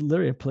just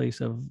literally a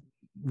place of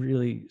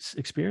really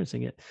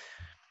experiencing it.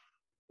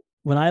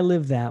 When I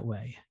lived that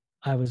way,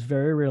 I was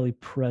very rarely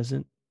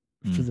present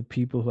for the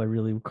people who I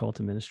really were called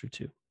to minister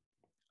to.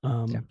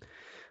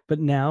 But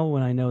now,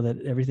 when I know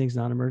that everything's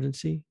not an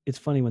emergency, it's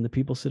funny when the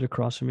people sit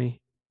across from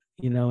me,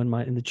 in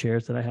the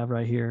chairs that I have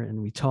right here,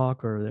 and we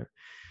talk,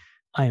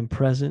 I am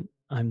present.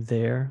 I'm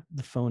there.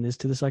 The phone is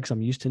to the side because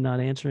I'm used to not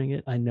answering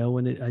it. I know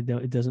when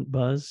it doesn't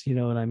buzz. You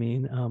know what I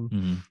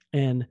mean?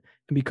 And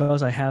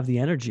because I have the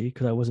energy,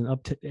 because I wasn't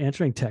up to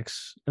answering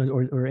texts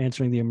or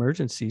answering the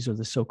emergencies, or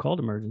the so-called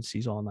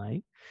emergencies, all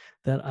night,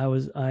 that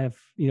I have,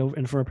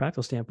 and from a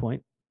practical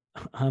standpoint,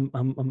 I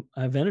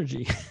have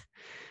energy.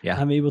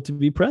 I'm able to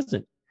be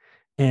present.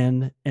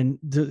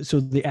 So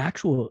the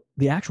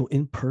actual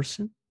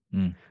in-person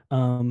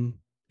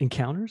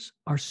encounters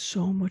are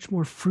so much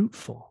more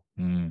fruitful.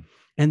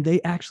 And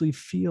they actually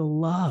feel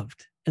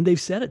loved. And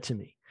they've said it to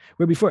me,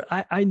 where before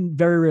I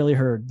very rarely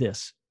heard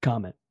this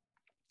comment: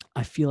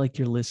 I feel like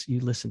you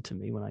listen to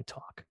me when I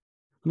talk.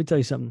 Let me tell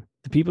you something.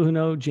 The people who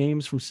know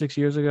James from 6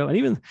 years ago, and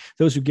even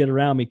those who get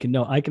around me, can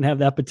know I can have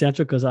that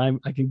potential, because I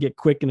can get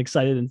quick and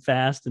excited and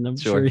fast. And I'm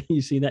sure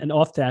you see that, and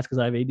off task, because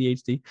I have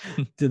ADHD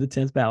to the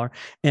 10th power.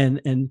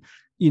 But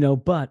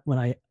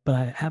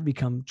I have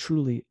become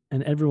truly,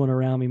 and everyone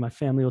around me, my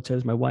family will tell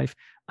us, my wife,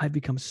 I've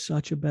become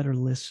such a better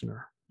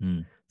listener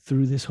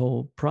through this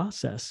whole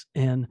process.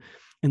 And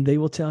they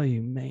will tell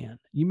you, man,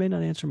 you may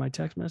not answer my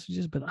text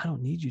messages, but I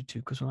don't need you to,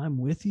 because when I'm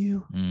with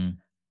you,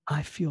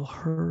 I feel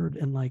heard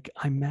and like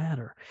I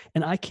matter.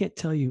 And I can't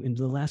tell you, in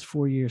the last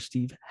 4 years,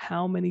 Steve,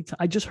 how many times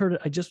I just heard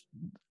it.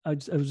 I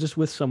was just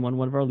with someone,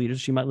 one of our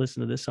leaders. She might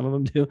listen to this. Some of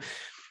them do.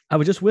 I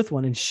was just with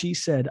one, and she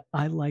said,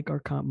 I like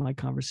my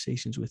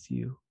conversations with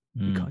you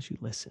because you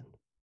listen.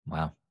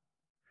 Wow.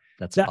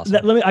 That's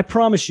awesome. I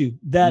promise you,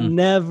 that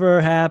never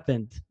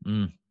happened.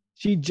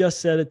 She just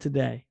said it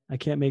today. I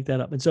can't make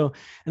that up. And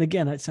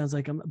again, it sounds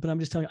like but I'm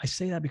just telling you, I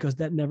say that because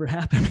that never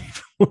happened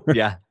before.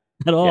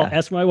 At all.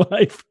 Ask my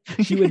wife.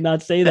 She would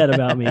not say that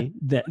about me.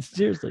 That,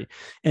 seriously.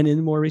 And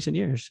in more recent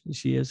years,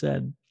 she has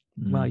said,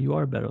 wow, you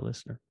are a better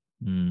listener.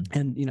 And,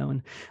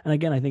 and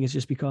again, I think it's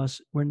just because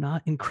we're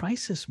not in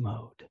crisis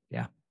mode.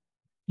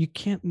 You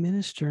can't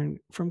minister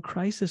from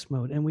crisis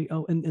mode.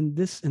 And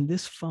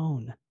this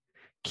phone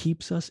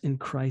keeps us in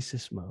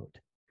crisis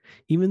mode.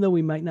 Even though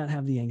we might not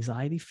have the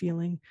anxiety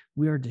feeling,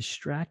 we are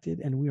distracted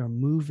and we are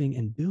moving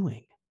and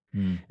doing.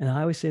 And I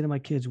always say to my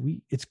kids,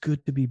 it's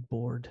good to be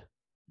bored.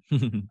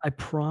 I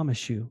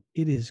promise you,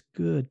 it is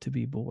good to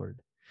be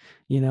bored,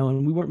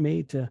 and we weren't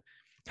made to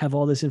have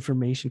all this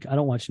information. I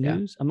don't watch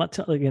news. I'm not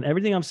again,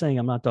 everything I'm saying,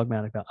 I'm not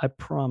dogmatic about. I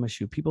promise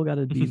you, people got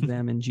to be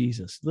them in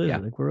Jesus.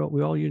 Literally, like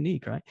we're all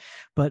unique, right?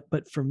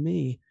 But for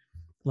me,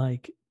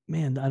 like,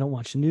 man, I don't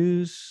watch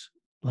news.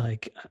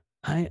 Like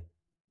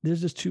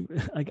there's just too,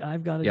 like,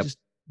 I've got to just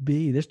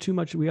there's too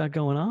much we got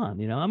going on.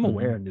 I'm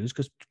aware of news,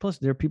 because plus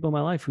there are people in my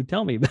life who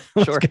tell me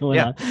what's going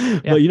on.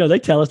 But they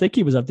tell us, they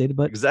keep us updated.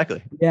 But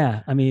exactly.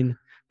 I mean,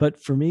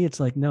 but for me, it's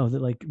like, no, that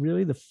like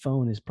really the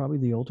phone is probably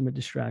the ultimate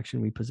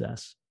distraction we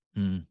possess.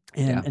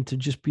 And to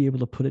just be able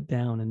to put it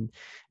down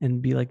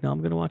and be like, no, I'm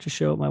going to watch a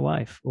show with my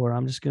wife, or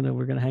we're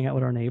going to hang out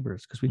with our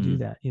neighbors, because we do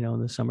that,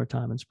 in the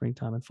summertime and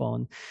springtime and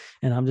fall.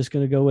 And I'm just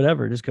going to go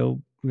whatever, just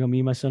go me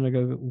and my son are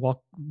going to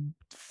walk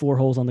 4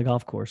 holes on the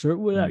golf course or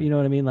whatever, you know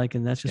what I mean? Like,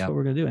 and that's just what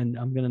we're going to do. And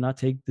I'm going to not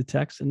take the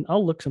text, and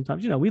I'll look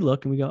sometimes, we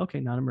look and we go, okay,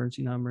 not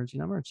emergency, not emergency,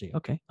 not emergency.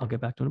 Okay. I'll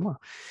get back to it tomorrow.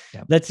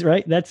 That's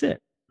right. That's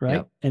it.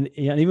 Right. And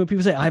even when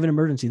people say I have an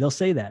emergency, they'll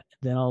say that.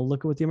 Then I'll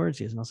look at what the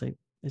emergency is and I'll say,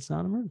 it's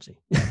not an emergency.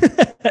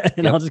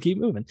 And I'll just keep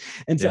moving.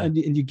 And so, and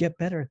you get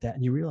better at that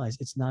and you realize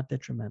it's not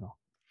detrimental.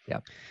 Yeah.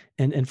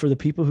 And for the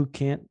people who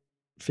can't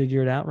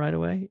figure it out right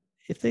away,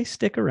 if they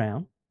stick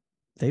around,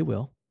 they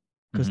will,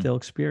 because they'll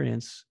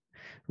experience,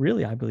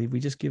 really, I believe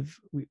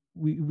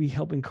we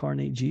help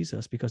incarnate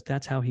Jesus, because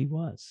that's how he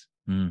was.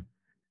 And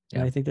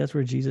I think that's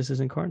where Jesus is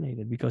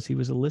incarnated, because he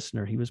was a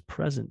listener. He was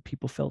present.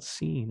 People felt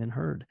seen and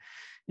heard,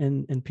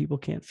 and people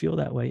can't feel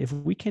that way if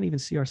we can't even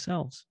see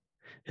ourselves.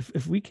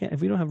 If we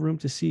don't have room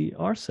to see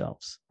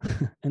ourselves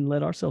and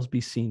let ourselves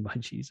be seen by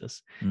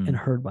Jesus and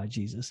heard by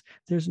Jesus,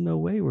 there's no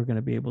way we're going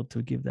to be able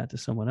to give that to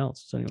someone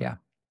else. So anyway,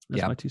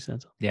 that's my 2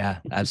 cents. Yeah,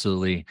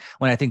 absolutely.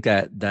 When I think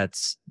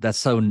that's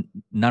so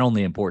not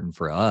only important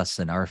for us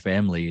and our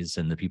families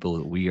and the people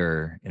that we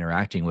are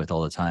interacting with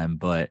all the time,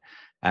 but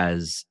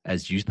as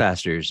youth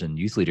pastors and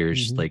youth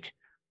leaders, like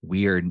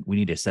we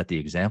need to set the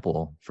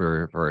example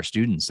for our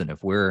students. And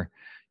if we're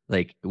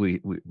like, we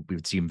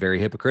would seem very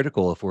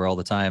hypocritical if we're all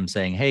the time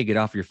saying, hey, get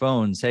off your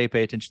phones. Hey,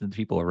 pay attention to the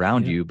people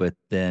around you. But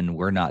then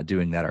we're not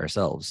doing that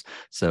ourselves.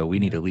 So we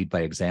need to lead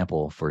by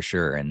example for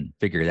sure, and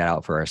figure that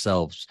out for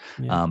ourselves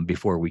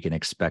before we can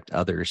expect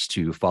others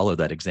to follow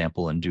that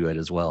example and do it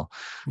as well.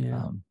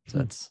 So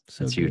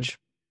that's huge.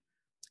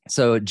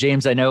 So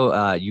James, I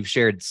know you've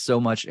shared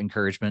so much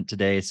encouragement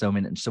today, so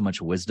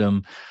much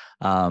wisdom,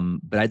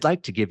 but I'd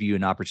like to give you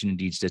an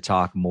opportunity to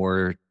talk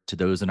more to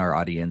those in our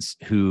audience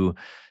who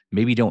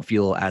maybe don't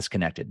feel as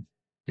connected.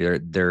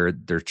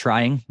 They're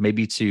trying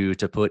maybe to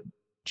put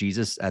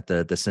Jesus at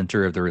the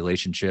center of the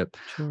relationship,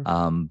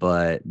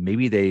 but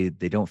maybe they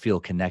don't feel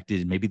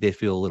connected. Maybe they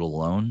feel a little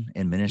alone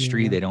in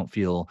ministry. They don't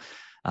feel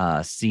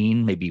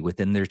seen, maybe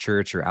within their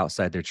church or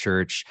outside their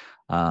church,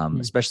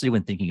 especially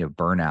when thinking of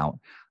burnout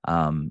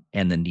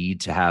and the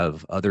need to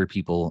have other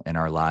people in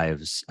our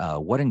lives.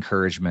 What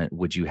encouragement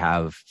would you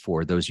have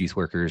for those youth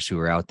workers who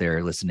are out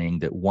there listening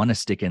that want to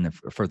stick in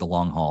for the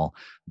long haul,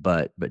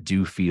 but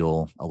do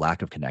feel a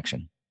lack of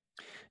connection?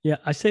 Yeah,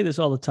 I say this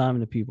all the time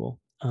to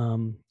people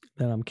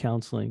that I'm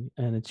counseling,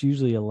 and it's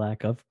usually a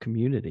lack of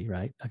community,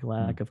 right? A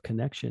lack of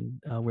connection,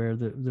 where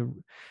their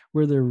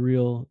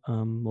real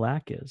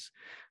lack is,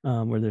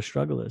 where their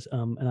struggle is.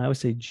 And I always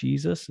say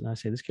Jesus, and I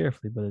say this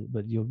carefully,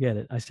 but you'll get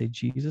it. I say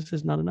Jesus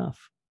is not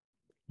enough.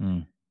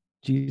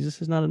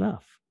 Jesus is not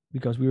enough,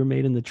 because we were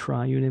made in the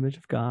triune image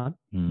of God,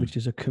 which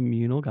is a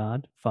communal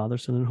God, Father,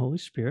 Son, and Holy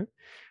Spirit,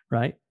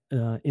 right?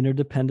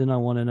 Interdependent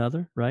on one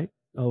another, right?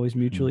 Always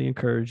mutually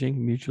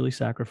encouraging, mutually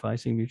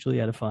sacrificing, mutually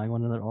edifying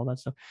one another, all that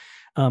stuff.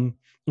 And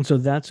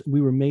so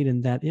we were made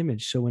in that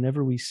image. So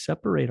whenever we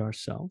separate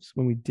ourselves,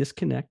 when we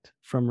disconnect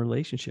from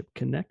relationship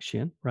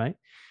connection, right,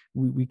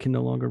 we can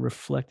no longer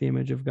reflect the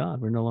image of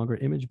God. We're no longer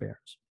image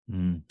bearers.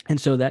 And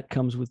so that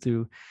comes with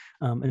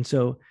and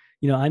so,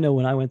 I know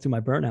when I went through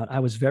my burnout, I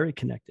was very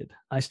connected.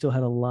 I still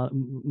had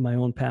my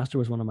own pastor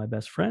was one of my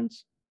best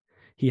friends.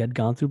 He had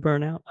gone through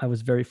burnout. I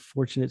was very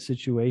fortunate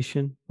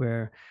situation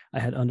where I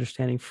had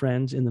understanding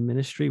friends in the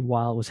ministry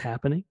while it was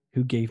happening,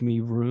 who gave me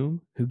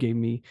room, who gave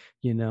me,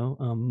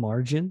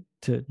 margin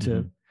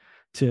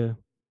to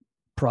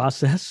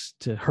process,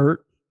 to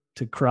hurt,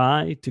 to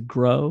cry, to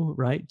grow,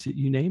 right? To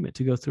you name it,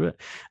 to go through it.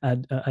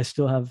 I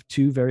still have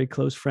 2 very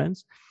close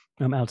friends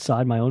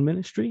outside my own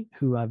ministry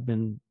who I've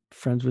been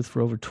friends with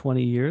for over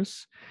 20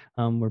 years.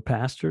 We're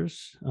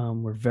pastors.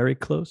 We're very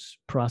close.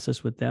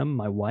 Process with them.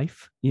 My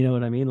wife, you know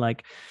what I mean?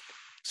 Like,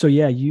 so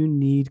yeah, you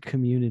need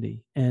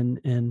community.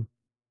 And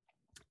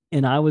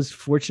I was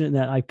fortunate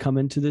that I come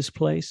into this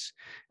place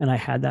and I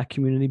had that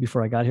community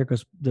before I got here,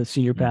 because the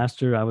senior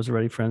pastor, I was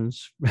already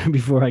friends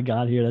before I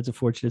got here. That's a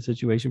fortunate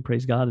situation.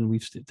 Praise God. And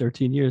we've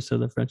 13 years. So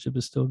the friendship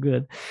is still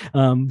good.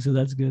 So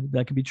that's good.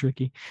 That could be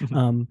tricky.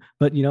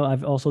 But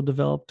I've also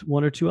developed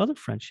 1 or 2 other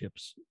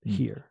friendships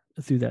here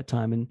through that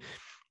time.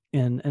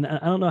 And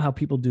I don't know how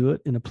people do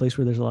it in a place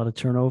where there's a lot of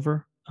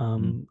turnover.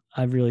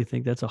 I really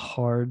think that's a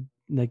hard,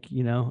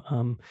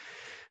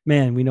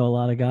 man, we know a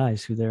lot of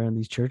guys who they're in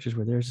these churches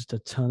where there's just a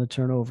ton of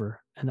turnover.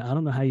 And I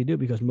don't know how you do it,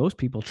 because most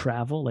people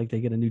travel, like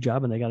they get a new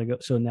job and they got to go.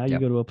 So now you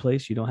go to a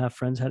place, you don't have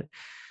friends.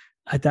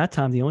 At that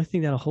time, the only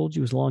thing that'll hold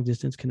you is long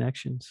distance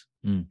connections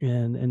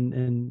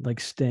and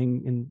like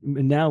staying.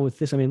 And now with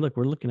this, I mean, look,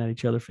 we're looking at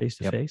each other face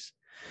to face,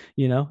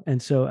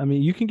 and so, I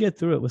mean, you can get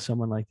through it with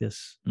someone like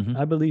this.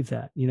 I believe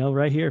that,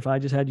 right here, if I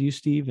just had you,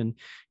 Steve, and,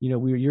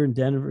 you're in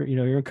Denver,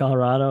 you're in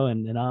Colorado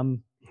and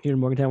I'm here in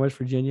Morgantown, West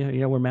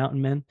Virginia, we're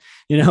mountain men,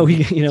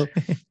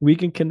 we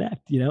can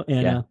connect,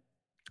 and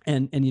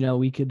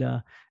we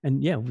could,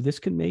 this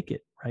could make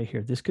it right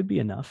here. This could be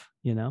enough,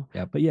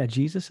 but yeah,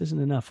 Jesus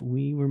isn't enough.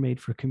 We were made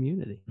for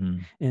community,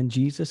 and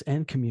Jesus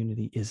and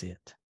community is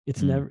it.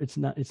 It's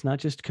not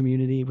just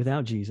community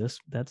without Jesus.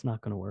 That's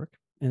not going to work.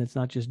 And it's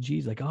not just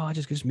Jesus, like, oh,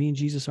 just because me and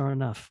Jesus are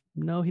enough.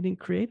 No, he didn't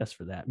create us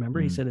for that.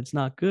 Remember, he said it's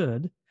not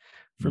good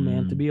for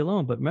man to be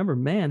alone. But remember,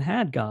 man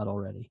had God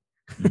already.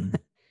 Mm.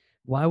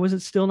 Why was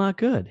it still not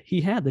good?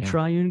 He had the Yeah.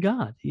 triune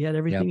God. He had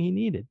everything Yep. he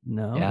needed.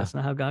 No, Yeah. that's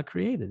not how God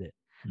created it.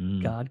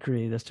 Mm. God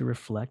created us to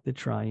reflect the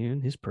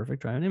triune, his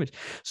perfect triune image.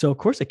 So of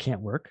course it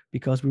can't work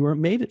because we weren't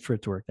made it for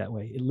it to work that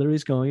way. It literally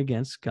is going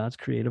against God's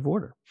creative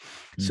order.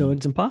 So Mm.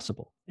 it's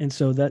impossible. And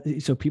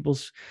so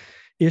people's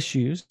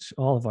issues,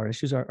 all of our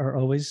issues are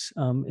always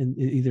in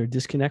either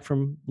disconnect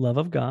from love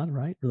of God,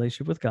 right?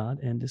 Relationship with God,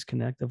 and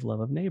disconnect of love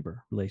of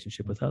neighbor,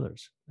 relationship with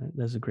others. Right?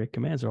 Those are great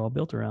commands. They're all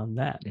built around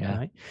that, Yeah.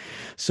 right?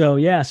 So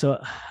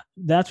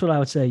that's what I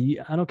would say.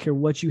 I don't care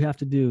what you have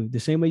to do. The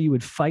same way you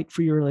would fight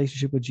for your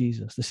relationship with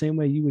Jesus, the same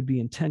way you would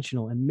be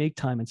intentional and make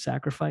time and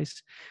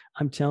sacrifice.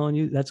 I'm telling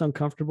you, that's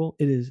uncomfortable.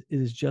 It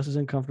is just as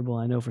uncomfortable,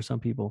 I know, for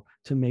some people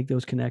to make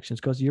those connections,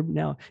 because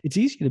it's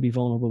easy to be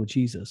vulnerable with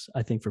Jesus,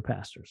 I think, for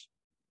pastors.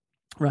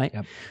 Right.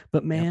 Yep.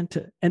 But man,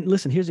 and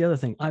listen, here's the other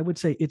thing. I would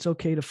say it's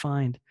okay to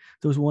find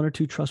those one or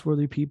two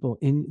trustworthy people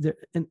in there.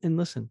 And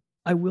listen,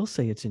 I will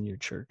say it's in your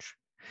church.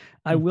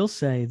 I will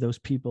say those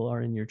people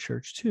are in your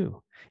church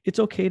too. It's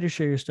okay to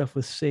share your stuff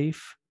with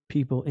safe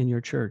people in your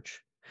church.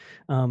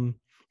 And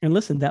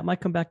listen, that might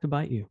come back to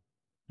bite you.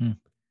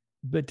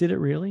 But did it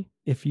really?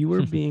 If you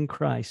were being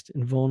Christ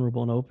and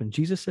vulnerable and open,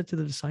 Jesus said to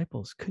the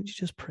disciples, couldn't you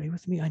just pray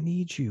with me? I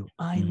need you.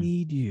 I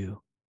need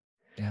you.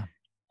 Yeah.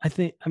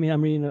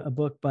 I'm reading a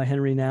book by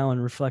Henry Now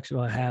and Reflection.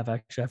 Well,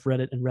 I've read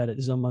it and read it.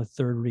 It's on my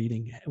third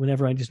reading.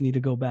 Whenever I just need to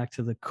go back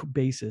to the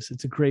basis,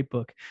 it's a great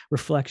book.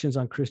 Reflections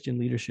on Christian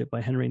Leadership by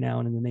Henry Now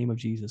and In the Name of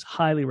Jesus.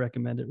 Highly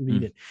recommend it.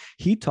 Read it.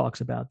 He talks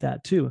about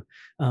that too.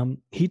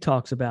 He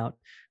talks about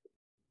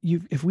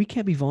if we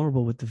can't be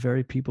vulnerable with the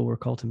very people we're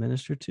called to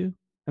minister to,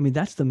 I mean,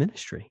 that's the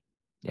ministry.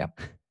 Yeah.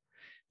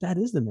 That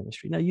is the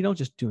ministry. Now, you don't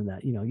just do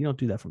that. You don't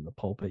do that from the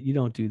pulpit. You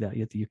don't do that.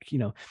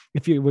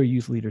 We're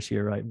youth leaders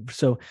here, right?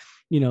 So,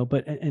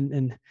 but,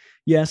 and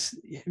yes,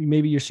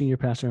 maybe your senior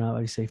pastor and I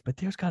will be safe, but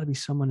there's got to be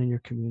someone in your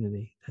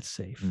community that's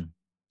safe.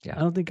 Yeah. I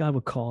don't think God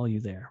would call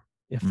you there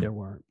if there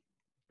weren't.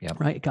 Yep.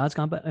 Right. God's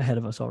gone ahead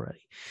of us already.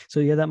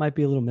 So that might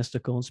be a little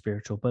mystical and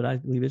spiritual, but I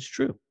believe it's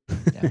true.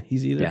 Yeah.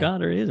 He's either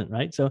God or he isn't.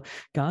 Right. So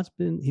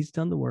he's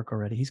done the work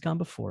already. He's gone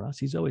before us.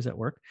 He's always at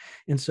work.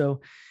 And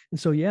so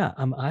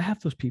I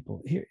have those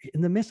people here in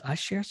the midst. I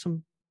share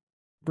some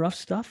rough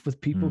stuff with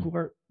people who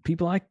are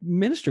people I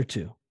minister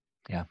to.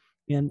 Yeah.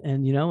 And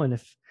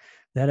if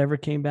that ever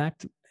came back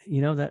to,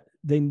 that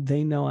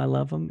they know I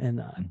love them, and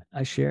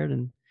I shared,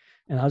 and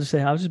I'll just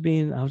say, I was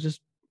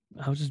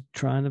just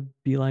trying to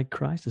be like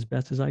Christ as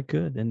best as I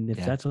could. And if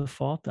that's a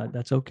fault,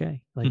 that's okay.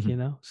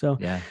 So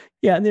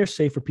and they're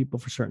safe for people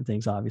for certain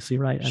things, obviously.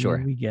 Right. Sure. I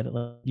mean, we get it.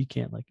 You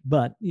can't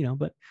but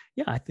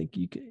I think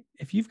you can,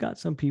 if you've got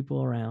some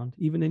people around,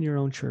 even in your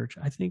own church,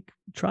 I think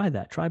try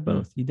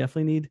both. You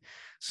definitely need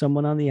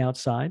someone on the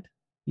outside,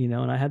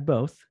 and I had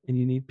both, and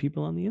you need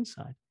people on the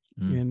inside.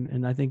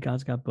 And I think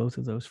God's got both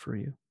of those for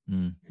you.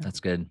 That's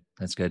good.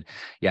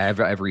 Yeah.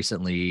 I've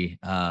recently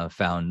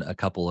found a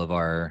couple of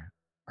our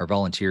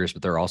volunteers,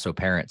 but they're also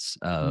parents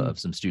of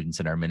some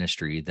students in our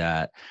ministry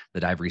that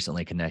I've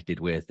recently connected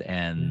with,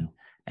 and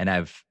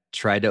I've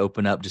tried to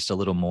open up just a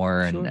little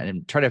more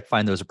and try to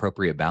find those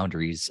appropriate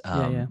boundaries.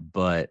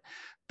 But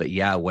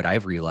what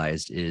I've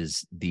realized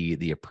is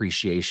the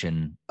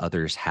appreciation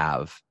others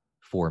have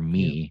for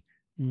me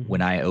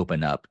when I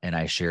open up and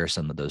I share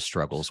some of those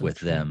struggles with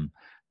them.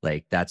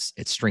 Like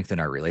it's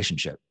strengthened our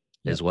relationship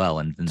as well.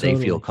 And they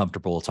feel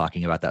comfortable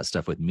talking about that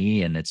stuff with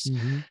me. And it's,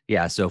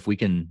 so if we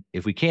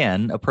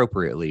can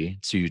appropriately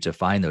to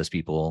find those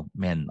people,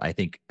 man, I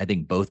think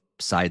both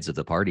sides of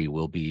the party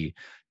will be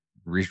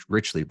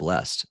richly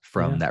blessed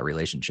from that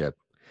relationship.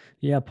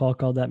 Yeah. Paul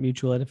called that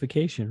mutual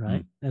edification,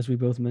 right? As we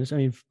both minister. I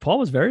mean, Paul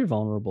was very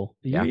vulnerable.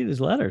 You read his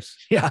letters.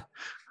 Yeah.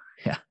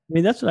 I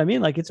mean, that's what I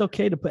mean. Like, it's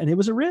okay to put, and it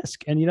was a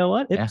risk. And you know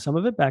what? Some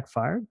of it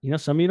backfired.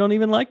 Some of you don't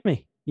even like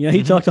me.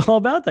 He talked all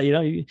about that.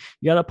 You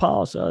got a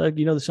pause.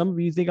 Some of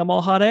you think I'm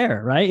all hot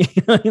air, right?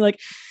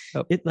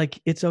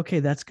 It's okay.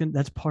 That's good.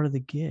 That's part of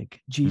the gig.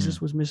 Jesus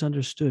was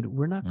misunderstood.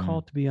 We're not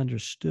called to be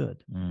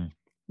understood.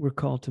 We're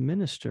called to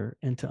minister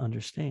and to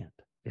understand.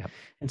 Yep.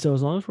 And so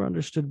as long as we're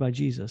understood by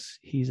Jesus,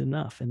 he's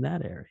enough in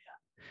that area.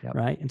 Yep.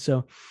 Right. And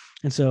so,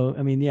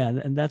 I mean,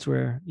 and that's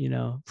where,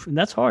 and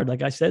that's hard.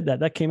 Like I said,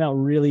 that came out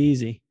really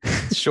easy.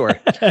 Sure.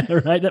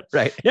 Right.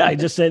 Right. Yeah. I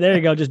just say, there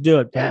you go. Just do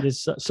it. Yeah,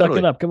 just suck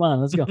it up. Come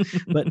on, let's go.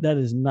 But that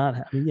is not,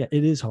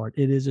 it is hard.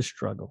 It is a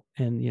struggle,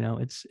 and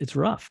it's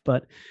rough,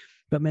 but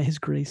man, his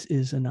grace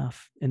is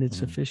enough, and it's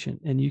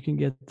sufficient, and you can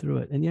get through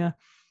it. And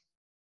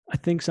I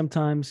think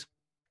sometimes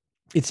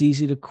it's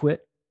easy to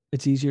quit.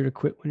 It's easier to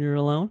quit when you're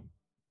alone.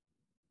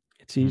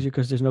 It's easier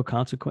because there's no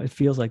consequence. It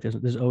feels like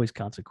there's always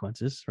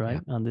consequences,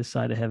 right? On this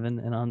side of heaven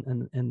and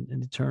on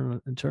and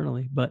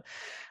eternally. But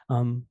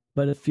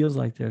it feels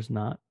like there's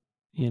not,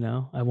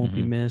 I won't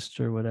be missed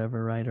or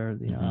whatever, right? Or,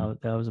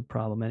 that was a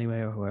problem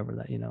anyway, or whoever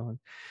that,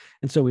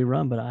 and so we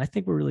run. But I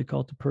think we're really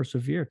called to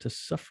persevere, to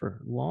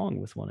suffer long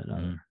with one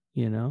another,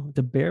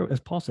 to bear, as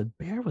Paul said,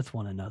 bear with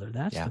one another.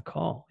 That's the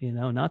call,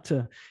 not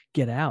to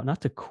get out,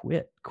 not to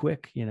quit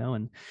quick,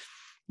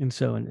 And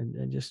so,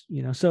 and just,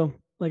 so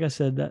like I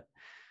said, that,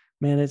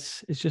 man,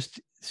 it's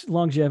just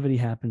longevity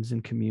happens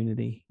in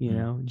community,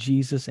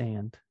 Jesus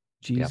and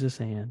Yep.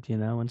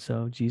 and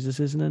so Jesus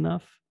isn't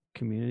enough.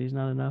 Community is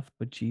not enough,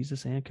 but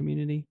Jesus and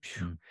community,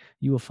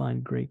 you will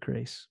find great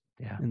grace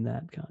in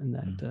that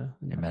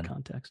Amen.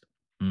 context.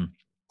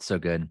 So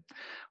good.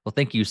 Well,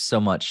 thank you so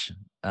much,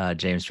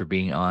 James, for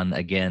being on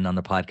again on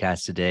the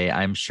podcast today.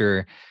 I'm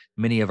sure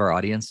many of our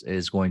audience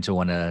is going to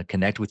want to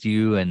connect with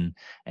you and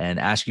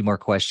ask you more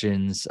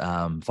questions.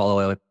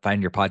 Follow up,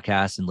 find your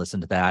podcast and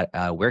listen to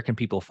that. Where can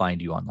people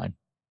find you online?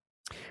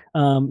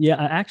 Yeah,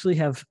 I actually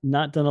have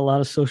not done a lot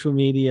of social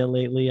media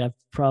lately. I'm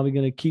probably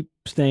going to keep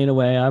staying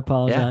away. I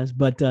apologize,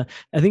 but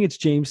I think it's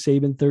James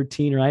Sabin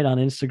 13, right, on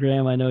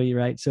Instagram. I know you're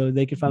right, so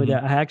they can find me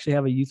there. I actually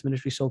have a Youth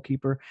Ministry Soul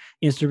Keeper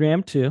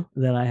Instagram too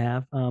that I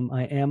have.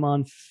 I am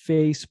on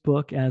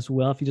Facebook as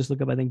well. If you just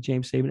look up, I think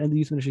James Sabin, and the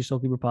Youth Ministry Soul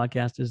Keeper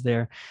podcast is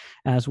there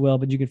as well.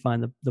 But you can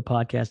find the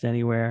podcast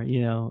anywhere,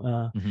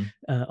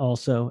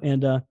 also.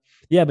 And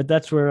yeah, but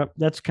that's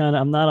kind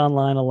of, I'm not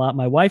online a lot.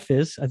 My wife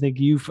is. I think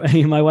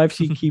my wife,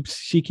 she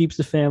keeps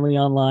the family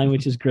online,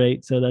 which is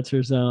great. So that's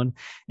her zone,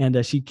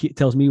 and she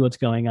tells me what's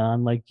going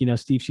on. Like,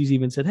 Steve, she's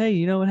even said, "Hey,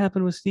 you know what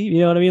happened with Steve?" You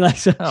know what I mean? Like,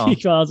 so she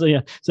calls.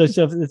 Yeah. So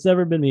it's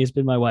never been me. It's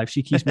been my wife.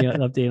 She keeps me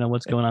updated on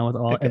what's going on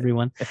with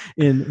everyone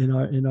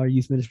in our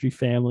youth ministry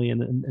family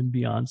and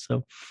beyond.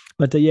 So,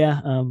 but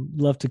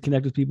love to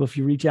connect with people. If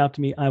you reach out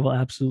to me, I will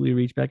absolutely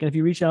reach back. And if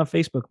you reach out on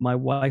Facebook, my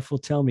wife will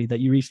tell me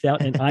that you reached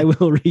out, and I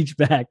will reach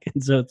back.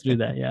 And so through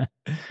that,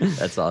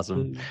 that's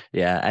awesome.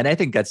 Yeah, and I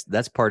think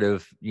that's part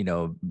of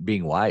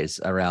being wise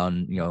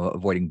around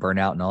avoiding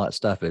burnout and all that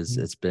stuff. Is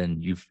it's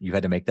been you've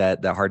had to make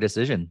that hard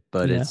decision,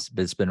 but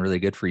it's been really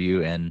good for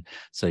you. And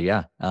so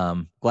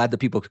glad that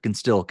people can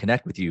still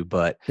connect with you,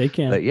 but they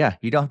can. But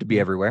you don't have to be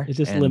everywhere. It's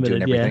just limited.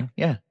 Doing everything.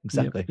 Yeah,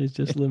 exactly. Yep, it's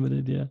just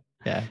limited. Yeah.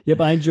 Yeah.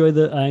 Yep. I enjoy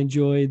the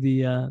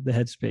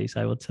headspace.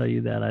 I will tell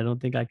you that. I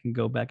don't think I can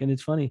go back. And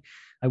it's funny.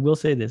 I will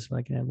say this, if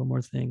I can add one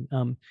more thing.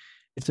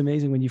 It's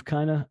amazing when you've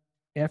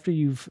after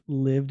you've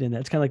lived in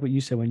that, it's kind of like what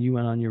you said when you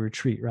went on your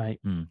retreat, right?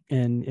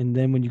 And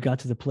then when you got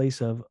to the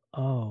place of,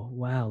 oh,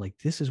 wow, like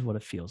this is what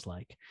it feels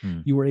like.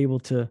 You were able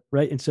to,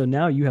 right? And so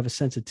now you have a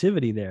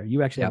sensitivity there.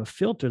 You actually have a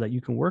filter that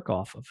you can work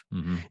off of.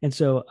 And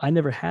so I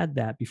never had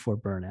that before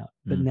burnout,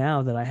 but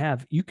now that I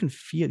have, you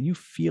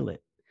feel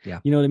it. Yeah.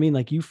 You know what I mean?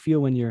 Like you feel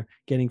when you're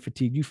getting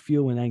fatigued, you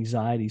feel when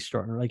anxiety's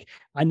starting. Like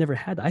I never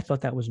had that. I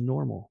thought that was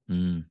normal.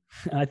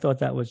 I thought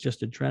that was just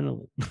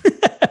adrenaline.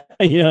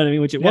 You know what I mean?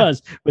 Which it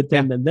was, but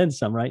then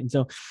some, right? And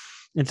so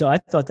I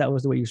thought that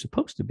was the way you're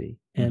supposed to be.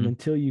 And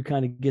until you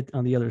kind of get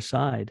on the other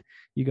side,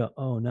 you go,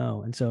 oh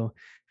no. And so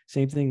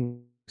same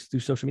thing through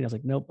social media. I was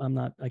like, nope, I'm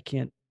not, I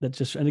can't, that's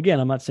just, and again,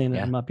 I'm not saying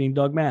that I'm not being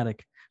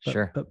dogmatic,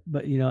 but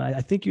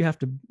I think you have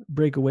to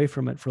break away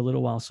from it for a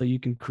little while so you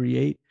can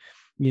create,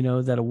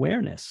 that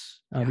awareness,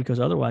 because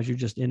otherwise you're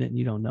just in it and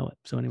you don't know it.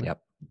 So anyway.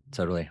 Yep,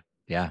 totally.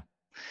 Yeah.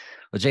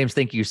 Well, James,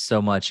 thank you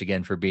so much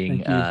again for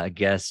being a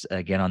guest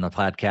again on the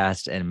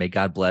podcast, and may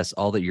God bless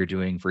all that you're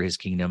doing for his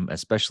kingdom,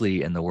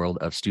 especially in the world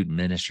of student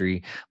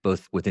ministry,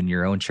 both within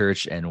your own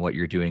church and what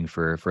you're doing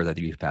for the other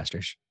youth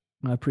pastors.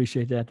 I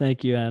appreciate that.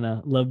 Thank you.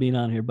 And love being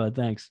on here, bud.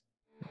 Thanks.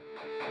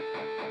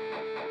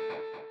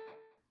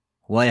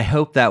 Well, I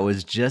hope that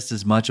was just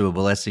as much of a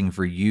blessing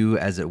for you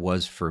as it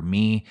was for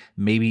me,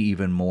 maybe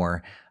even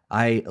more.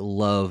 I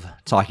love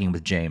talking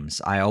with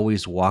James. I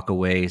always walk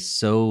away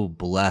so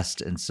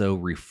blessed and so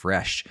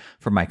refreshed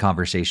from my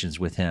conversations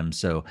with him.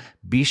 So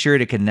be sure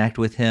to connect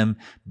with him.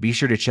 Be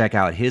sure to check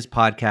out his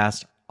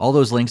podcast. All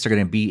those links are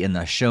going to be in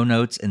the show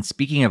notes. And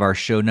speaking of our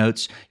show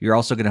notes, you're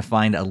also going to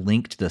find a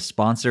link to the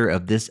sponsor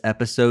of this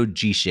episode,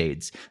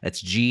 G-Shades.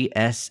 That's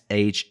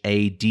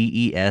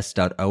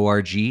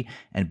GSHADES.org.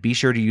 And be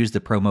sure to use the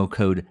promo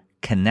code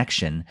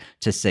connection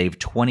to save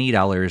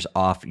 $20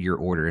 off your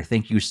order.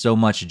 Thank you so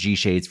much,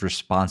 G-Shades, for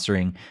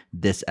sponsoring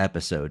this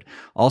episode.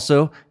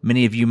 Also,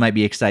 many of you might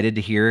be excited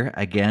to hear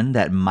again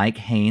that Mike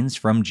Haynes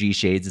from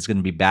G-Shades is going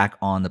to be back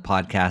on the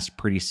podcast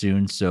pretty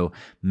soon, so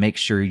make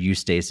sure you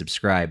stay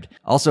subscribed.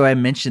 Also, I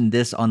mentioned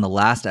this on the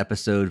last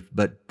episode,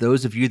 but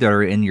those of you that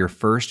are in your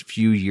first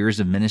few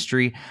years of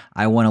ministry,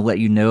 I want to let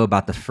you know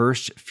about the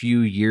First Few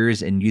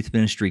Years in Youth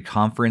Ministry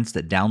conference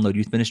that Download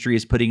Youth Ministry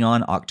is putting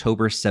on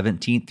October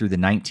 17th through the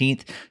 19th.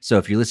 So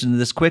if you listen to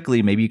this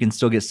quickly, maybe you can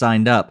still get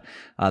signed up.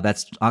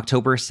 That's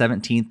October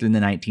 17th through the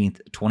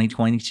 19th,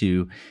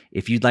 2022.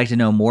 If you'd like to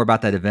know more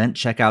about that event,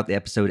 check out the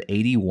episode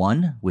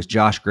 81 with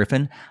Josh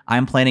Griffin.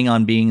 I'm planning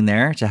on being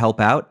there to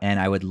help out, and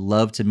I would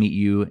love to meet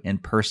you in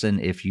person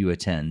if you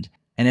attend.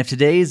 And if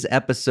today's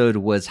episode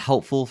was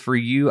helpful for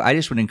you, I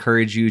just would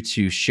encourage you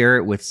to share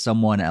it with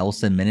someone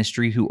else in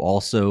ministry who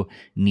also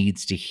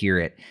needs to hear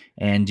it.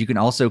 And you can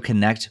also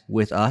connect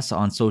with us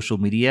on social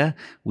media.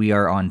 We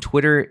are on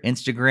Twitter,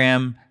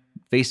 Instagram,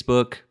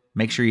 Facebook,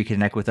 make sure you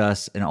connect with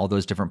us in all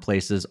those different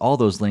places. All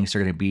those links are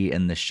going to be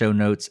in the show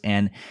notes.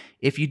 And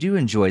if you do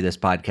enjoy this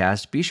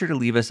podcast, be sure to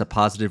leave us a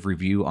positive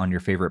review on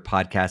your favorite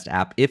podcast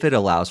app if it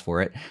allows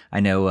for it.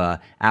 I know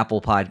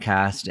Apple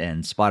Podcast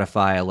and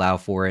Spotify allow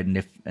for it. And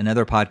if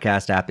another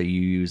podcast app that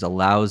you use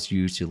allows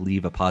you to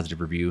leave a positive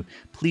review,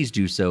 please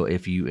do so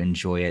if you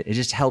enjoy it. It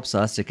just helps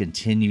us to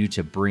continue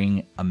to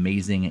bring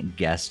amazing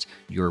guests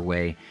your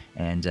way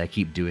and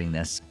keep doing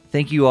this.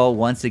 Thank you all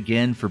once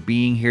again for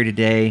being here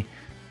today.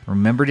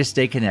 Remember to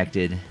stay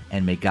connected,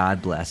 and may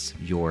God bless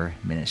your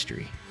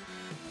ministry.